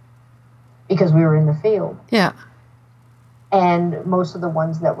 Because we were in the field. Yeah. And most of the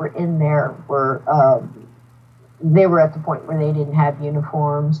ones that were in there were, they were at the point where they didn't have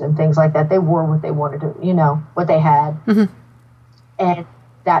uniforms and things like that. They wore what they wanted to, what they had. Mm-hmm. And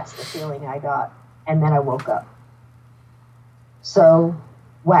that's the feeling I got. And then I woke up. So,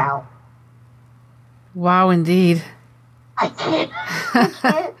 wow. Wow, indeed. I can't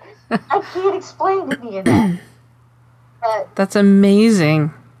explain any of that. That's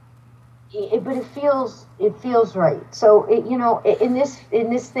amazing. But it feels right. So in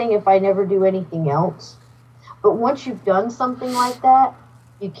this thing, if I never do anything else, but once you've done something like that,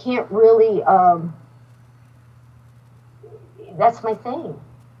 you can't really. That's my thing.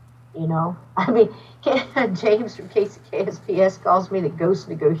 I mean, James from KSPS calls me the ghost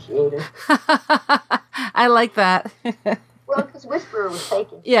negotiator. I like that. Well, because Whisperer was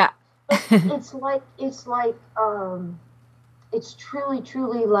taken. Yeah. it's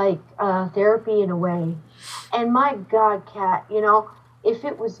truly like therapy in a way. And my God, Kat, if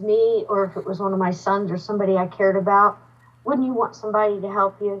it was me or if it was one of my sons or somebody I cared about, wouldn't you want somebody to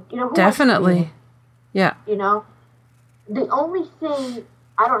help you? Who Definitely. Yeah. The only thing,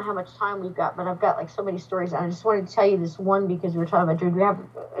 I don't know how much time we've got, but I've got like so many stories. And I just wanted to tell you this one because we were talking about dreams. Do we have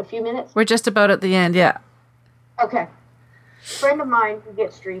a few minutes? We're just about at the end, yeah. Okay. A friend of mine who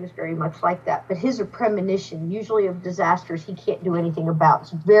gets dreams very much like that, but his are premonition, usually of disasters he can't do anything about. It's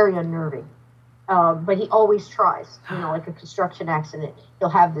very unnerving. But he always tries, like a construction accident. He'll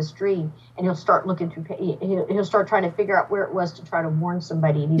have this dream and he'll start looking through, he'll start trying to figure out where it was to try to warn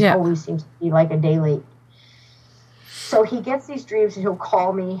somebody. And he always seems to be like a day late. So he gets these dreams and he'll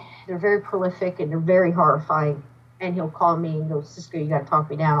call me. They're very prolific and they're very horrifying. And he'll call me and go, Cisco, you got to talk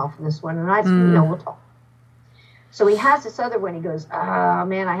me down off of this one. And I said, we'll talk. So he has this other one. He goes,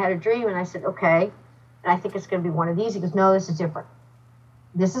 man, I had a dream. And I said, okay. And I think it's going to be one of these. He goes, no, this is different.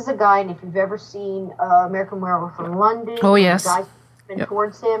 This is a guy, and if you've ever seen American Werewolf in London, oh, yes. The guy been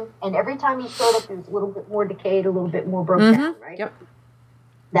towards him. And every time he showed up, he was a little bit more decayed, a little bit more broken down, right? Yep.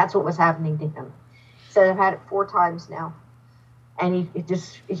 That's what was happening to him. So I've had it 4 times now. And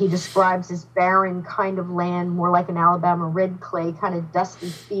he describes this barren kind of land, more like an Alabama red clay, kind of dusty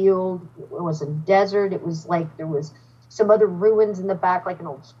field. It was a desert. It was like there was some other ruins in the back, like an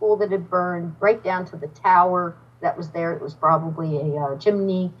old school that had burned, right down to the tower that was there. It was probably a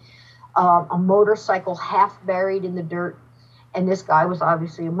chimney, a motorcycle half buried in the dirt. And this guy was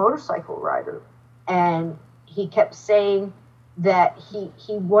obviously a motorcycle rider. And he kept saying that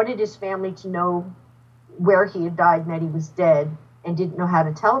he wanted his family to know where he had died and that he was dead, and didn't know how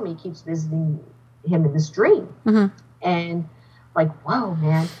to tell him. He keeps visiting him in this dream. Mm-hmm. And like, whoa,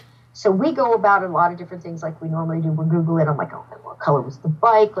 man. So we go about a lot of different things like we normally do. We'll Google it. I'm like, oh, what color was the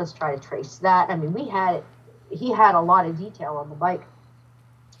bike? Let's try to trace that. I mean, he had a lot of detail on the bike.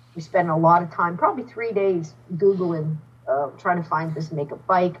 We spent a lot of time, probably 3 days, Googling, trying to find this make a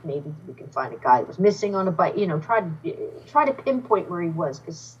bike. Maybe we can find a guy that was missing on a bike, try to pinpoint where he was,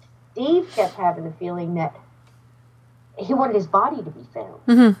 because Steve kept having the feeling that he wanted his body to be found.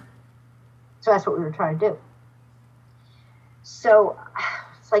 Mm-hmm. So that's what we were trying to do. So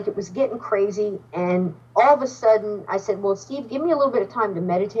it's like it was getting crazy. And all of a sudden I said, well, Steve, give me a little bit of time to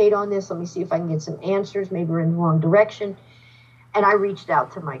meditate on this. Let me see if I can get some answers. Maybe we're in the wrong direction. And I reached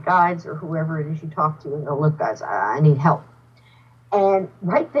out to my guides or whoever it is you talk to and go, look, guys, I need help. And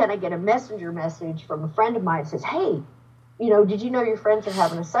right then I get a messenger message from a friend of mine that says, hey, did you know your friends are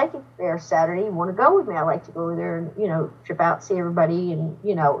having a psychic fair Saturday? You want to go with me? I like to go over there and, trip out, see everybody and,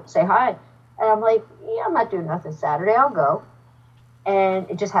 say hi. And I'm like, yeah, I'm not doing nothing Saturday. I'll go. And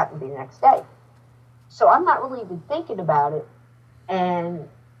it just happened to be the next day. So I'm not really even thinking about it. And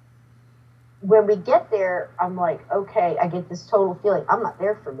when we get there, I'm like, okay, I get this total feeling. I'm not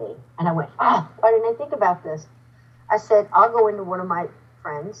there for me. And I went, why didn't I think about this? I said, I'll go into one of my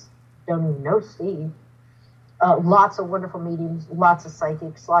friends. Don't even know Steve. Lots of wonderful mediums, lots of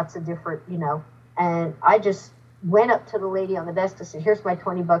psychics, lots of different, and I just went up to the lady on the desk and said, here's my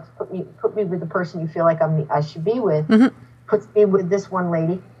 $20. Put me with the person you feel like I should be with. Mm-hmm. Puts me with this one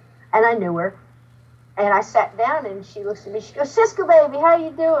lady. And I knew her. And I sat down and she looks at me. She goes, Cisco, baby, how you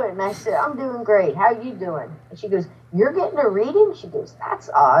doing? And I said, I'm doing great. How you doing? And she goes, you're getting a reading? She goes, that's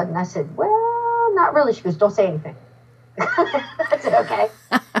odd. And I said, well, not really. She goes, don't say anything. I said, okay.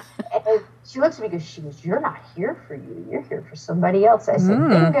 And she looks at me and goes, you're not here for you. You're here for somebody else. I said,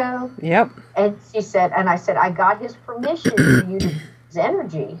 bingo. Yep. And she said, and I said, I got his permission for you to use his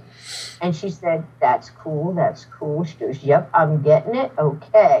energy. And she said, that's cool. That's cool. She goes, yep, I'm getting it.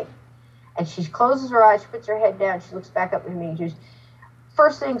 Okay. And she closes her eyes, puts her head down. She looks back up at me and she goes,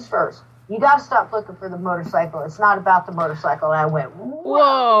 first things first, you got to stop looking for the motorcycle. It's not about the motorcycle. And I went,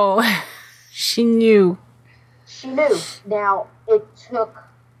 whoa. She knew. She knew. Now, it took,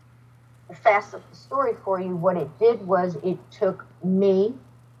 to fast up the story for you, what it did was it took me,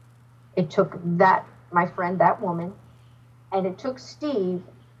 it took my friend, that woman, and it took Steve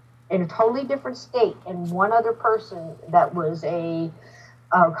in a totally different state and one other person that was a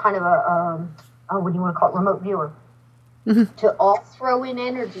kind of a, what do you want to call it, remote viewer, mm-hmm. to all throw in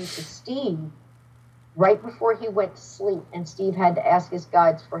energy to Steve right before he went to sleep, and Steve had to ask his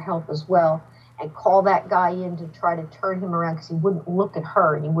guides for help as well and call that guy in to try to turn him around because he wouldn't look at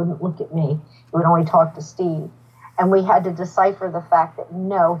her and he wouldn't look at me. He would only talk to Steve. And we had to decipher the fact that,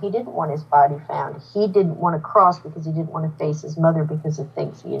 no, he didn't want his body found. He didn't want to cross because he didn't want to face his mother because of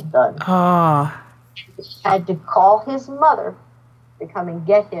things he had done. Oh. He had to call his mother to come and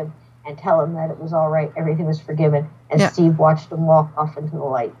get him and tell him that it was all right, everything was forgiven. And Steve watched him walk off into the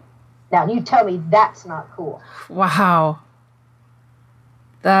light. Now, you tell me that's not cool. Wow.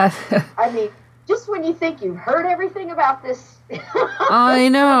 That. I mean, just when you think you've heard everything about this. I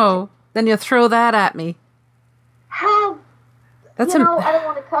know. Then you throw that at me. How, that's I don't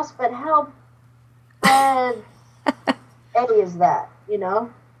want to cuss, but how bad is that,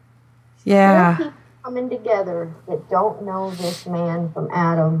 Yeah. People coming together that don't know this man from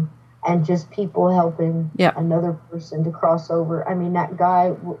Adam and just people helping another person to cross over. I mean, that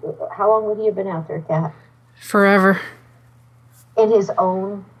guy, how long would he have been out there, Kat? Forever. In his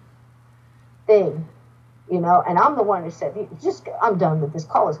own thing, and I'm the one who said, I'm done with this,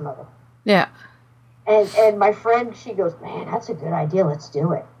 call his mother. Yeah. And my friend, she goes, man, that's a good idea, let's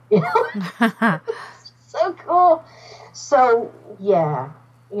do it. So cool. So, yeah,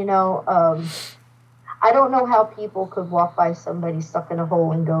 I don't know how people could walk by somebody stuck in a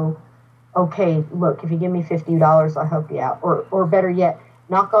hole and go, okay, look, if you give me $50, I'll help you out. Or better yet,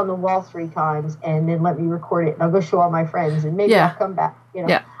 knock on the wall 3 times and then let me record it and I'll go show all my friends and maybe I'll come back.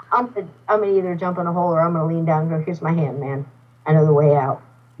 Yeah. I'm gonna either jump in a hole or I'm gonna lean down and go, here's my hand, man. I know the way out.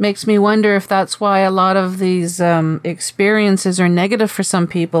 Makes me wonder if that's why a lot of these experiences are negative for some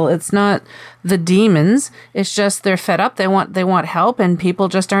people. It's not the demons. It's just they're fed up. They want help and people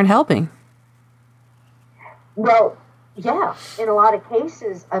just aren't helping. Well, yeah, in a lot of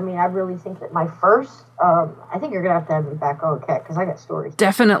cases, I mean, I really think that my first, I think you're going to have me back on, Kat, because I got stories.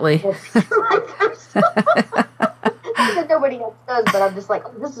 Definitely. My first, nobody else does, but I'm just like,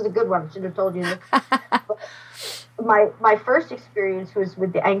 oh, this is a good one. I should have told you this. My first experience was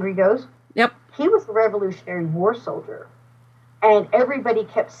with the Angry Ghost. Yep. He was a Revolutionary War soldier, and everybody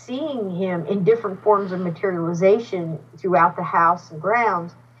kept seeing him in different forms of materialization throughout the house and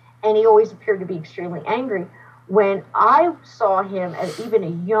grounds, and he always appeared to be extremely angry. When I saw him as even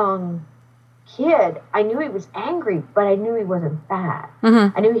a young kid, I knew he was angry, but I knew he wasn't bad.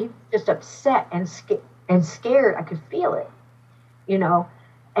 Mm-hmm. I knew he was just upset and scared. I could feel it,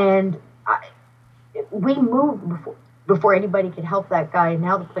 and we moved before anybody could help that guy, and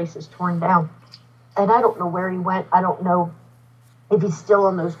now the place is torn down. And I don't know where he went. I don't know if he's still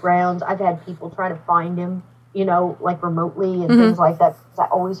on those grounds. I've had people try to find him, like remotely and things like that, because I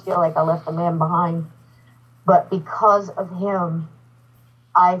always feel like I left a man behind. But because of him,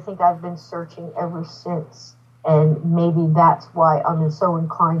 I think I've been searching ever since. And maybe that's why I'm so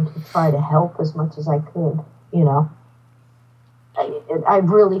inclined to try to help as much as I could, I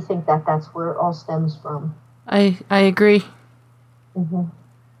really think that that's where it all stems from. I agree. Mm-hmm.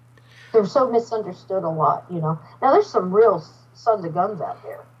 They're so misunderstood a lot, Now, there's some real sons of guns out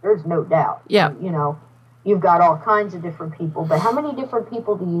there. There's no doubt. Yeah. You've got all kinds of different people, but how many different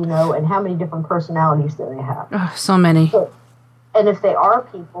people do you know and how many different personalities do they have? Oh, so many. And if they are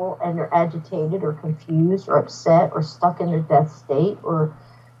people and they're agitated or confused or upset or stuck in their death state or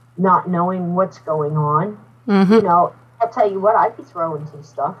not knowing what's going on, I'll tell you what, I'd be throwing some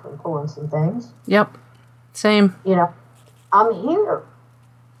stuff and pulling some things. Yep. Same. I'm here.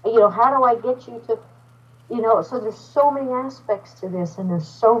 How do I get you to, so there's so many aspects to this and there's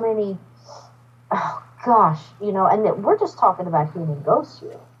so many, oh gosh, and that we're just talking about human ghosts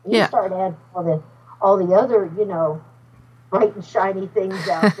here. You start adding all the other, bright and shiny things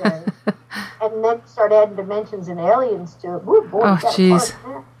out there. And then start adding dimensions and aliens to it. Woo, boy, jeez.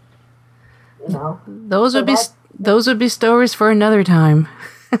 Those would be stories for another time.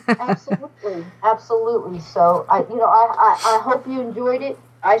 Absolutely. So I hope you enjoyed it.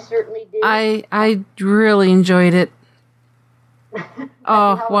 I certainly did. I really enjoyed it.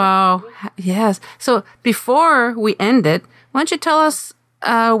 Oh, wow. Yes. So before we end it, why don't you tell us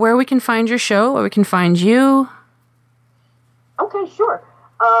where we can find your show, where we can find you? Okay, sure.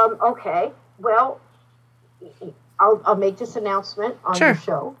 Okay. Well, I'll make this announcement on your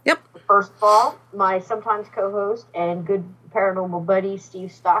show. Yep. First of all, my sometimes co-host and good paranormal buddy,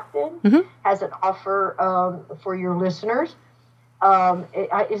 Steve Stockton, has an offer for your listeners.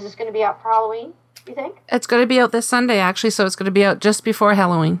 Is this going to be out for Halloween, you think? It's going to be out this Sunday, actually, so it's going to be out just before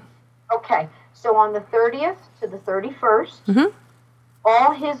Halloween. Okay. So on the 30th to the 31st,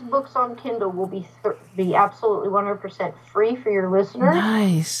 all his books on Kindle will be absolutely 100% free for your listeners.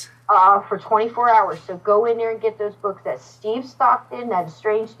 Nice. For 24 hours. So go in there and get those books. That's Steve Stockton. That's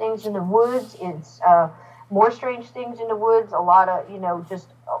Strange Things in the Woods. It's more Strange Things in the Woods. A lot of, just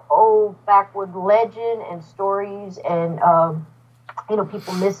old backwood legend and stories and,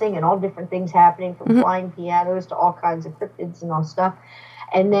 people missing and all different things happening from flying pianos to all kinds of cryptids and all stuff.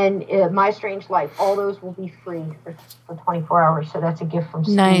 And then My Strange Life. All those will be free for 24 hours. So that's a gift from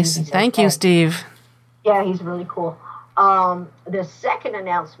Steve. Nice. Thank you, Steve. Yeah, he's really cool. The second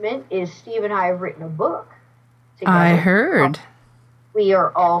announcement is Steve and I have written a book together. I heard. We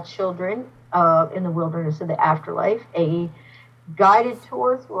Are All Children in the Wilderness of the Afterlife, a guided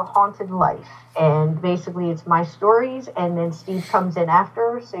tour through a haunted life. And basically it's my stories, and then Steve comes in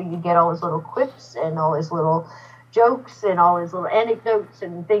after, so you get all his little quips and all his little jokes and all his little anecdotes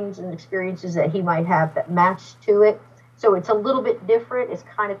and things and experiences that he might have that match to it. So it's a little bit different. It's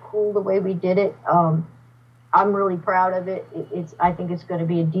kind of cool the way we did it. I'm really proud of it. I think it's going to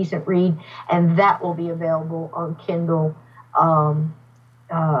be a decent read, and that will be available on Kindle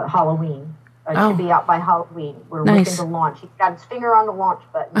Halloween. It should be out by Halloween. We're looking to launch. He's got his finger on the launch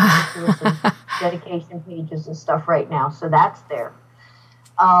button. He's doing some dedication pages and stuff right now, so that's there.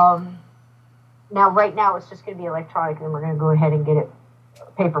 Now, right now, it's just going to be electronic, and we're going to go ahead and get it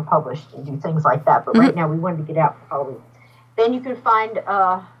paper published and do things like that. But right now, we wanted to get out for Halloween. Then you can find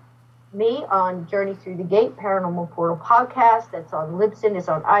me on Journey Through the Gate, Paranormal Portal podcast. That's on Libsyn, it's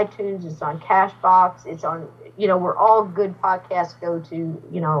on iTunes, it's on Cashbox, it's on, where all good podcasts go to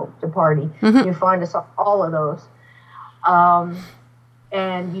party. You find us on all of those.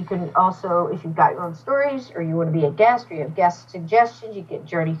 And you can also, if you've got your own stories or you want to be a guest or you have guest suggestions, you get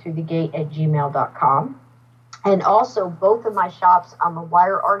journeythroughthegate@gmail.com. And also both of my shops, I'm a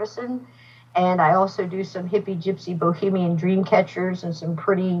wire artisan, and I also do some hippie, gypsy, bohemian dream catchers and some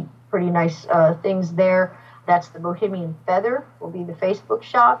pretty nice things there. That's the Bohemian Feather will be the Facebook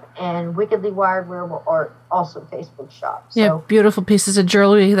shop, and Wickedly Wired Wearable Art, also Facebook shop. So, yeah, beautiful pieces of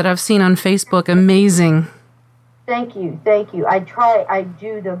jewelry that I've seen on Facebook. Amazing. Thank you. I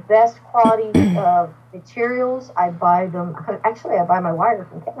do the best quality materials. I buy them. Actually, I buy my wire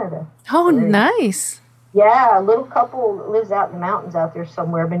from Canada. Oh, nice. Yeah, a little couple lives out in the mountains out there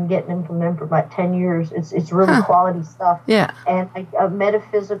somewhere. I've been getting them from them for about 10 years. It's really quality stuff. Yeah. And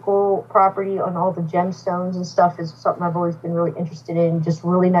metaphysical property on all the gemstones and stuff is something I've always been really interested in. Just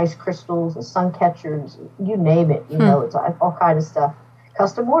really nice crystals and sun catchers, you name it. It's all kind of stuff.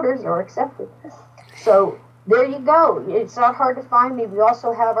 Custom orders are accepted. So there you go. It's not hard to find me. We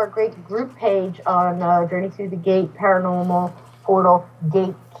also have our great group page on Journey Through the Gate, Paranormal Portal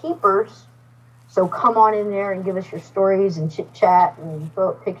Gatekeepers. So come on in there and give us your stories and chit-chat and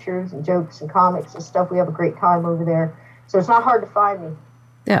throw up pictures and jokes and comics and stuff. We have a great time over there. So it's not hard to find me.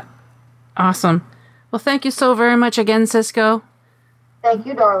 Yeah. Awesome. Well, thank you so very much again, Cisco. Thank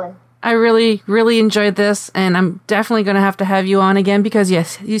you, darling. I really, really enjoyed this, and I'm definitely going to have you on again because,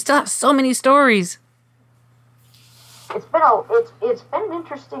 yes, you still have so many stories. It's been an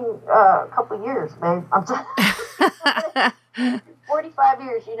interesting couple of years, babe. 45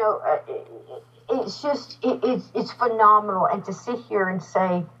 years, it's just, it's phenomenal. And to sit here and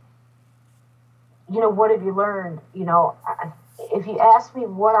say, what have you learned? If you ask me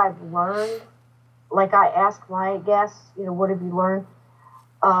what I've learned, like I ask my guests, what have you learned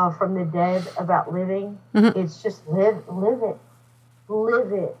from the dead about living? It's just live it.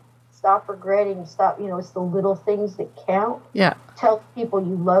 Stop regretting. Stop. It's the little things that count. Yeah. Tell people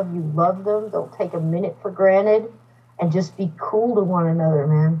you love them. Don't take a minute for granted, and just be cool to one another,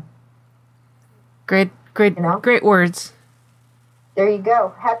 man. Great words. There you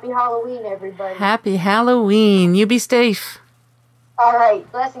go. Happy Halloween, everybody. Happy Halloween. You be safe. All right.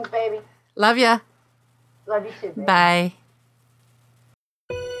 Blessings, baby. Love ya. Love you too, baby. Bye.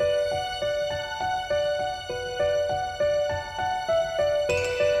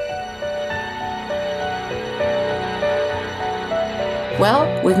 Well,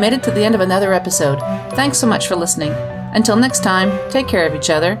 we've made it to the end of another episode. Thanks so much for listening. Until next time, take care of each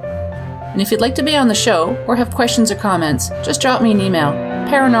other. And if you'd like to be on the show or have questions or comments, just drop me an email,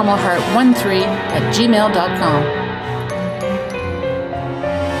 paranormalheart13@gmail.com.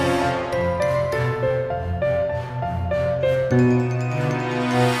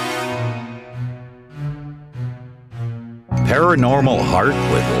 Paranormal Heart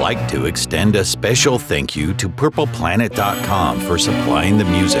would like to extend a special thank you to PurplePlanet.com for supplying the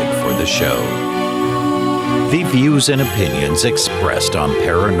music for the show. The views and opinions expressed on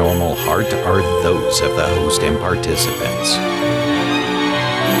Paranormal Heart are those of the host and participants.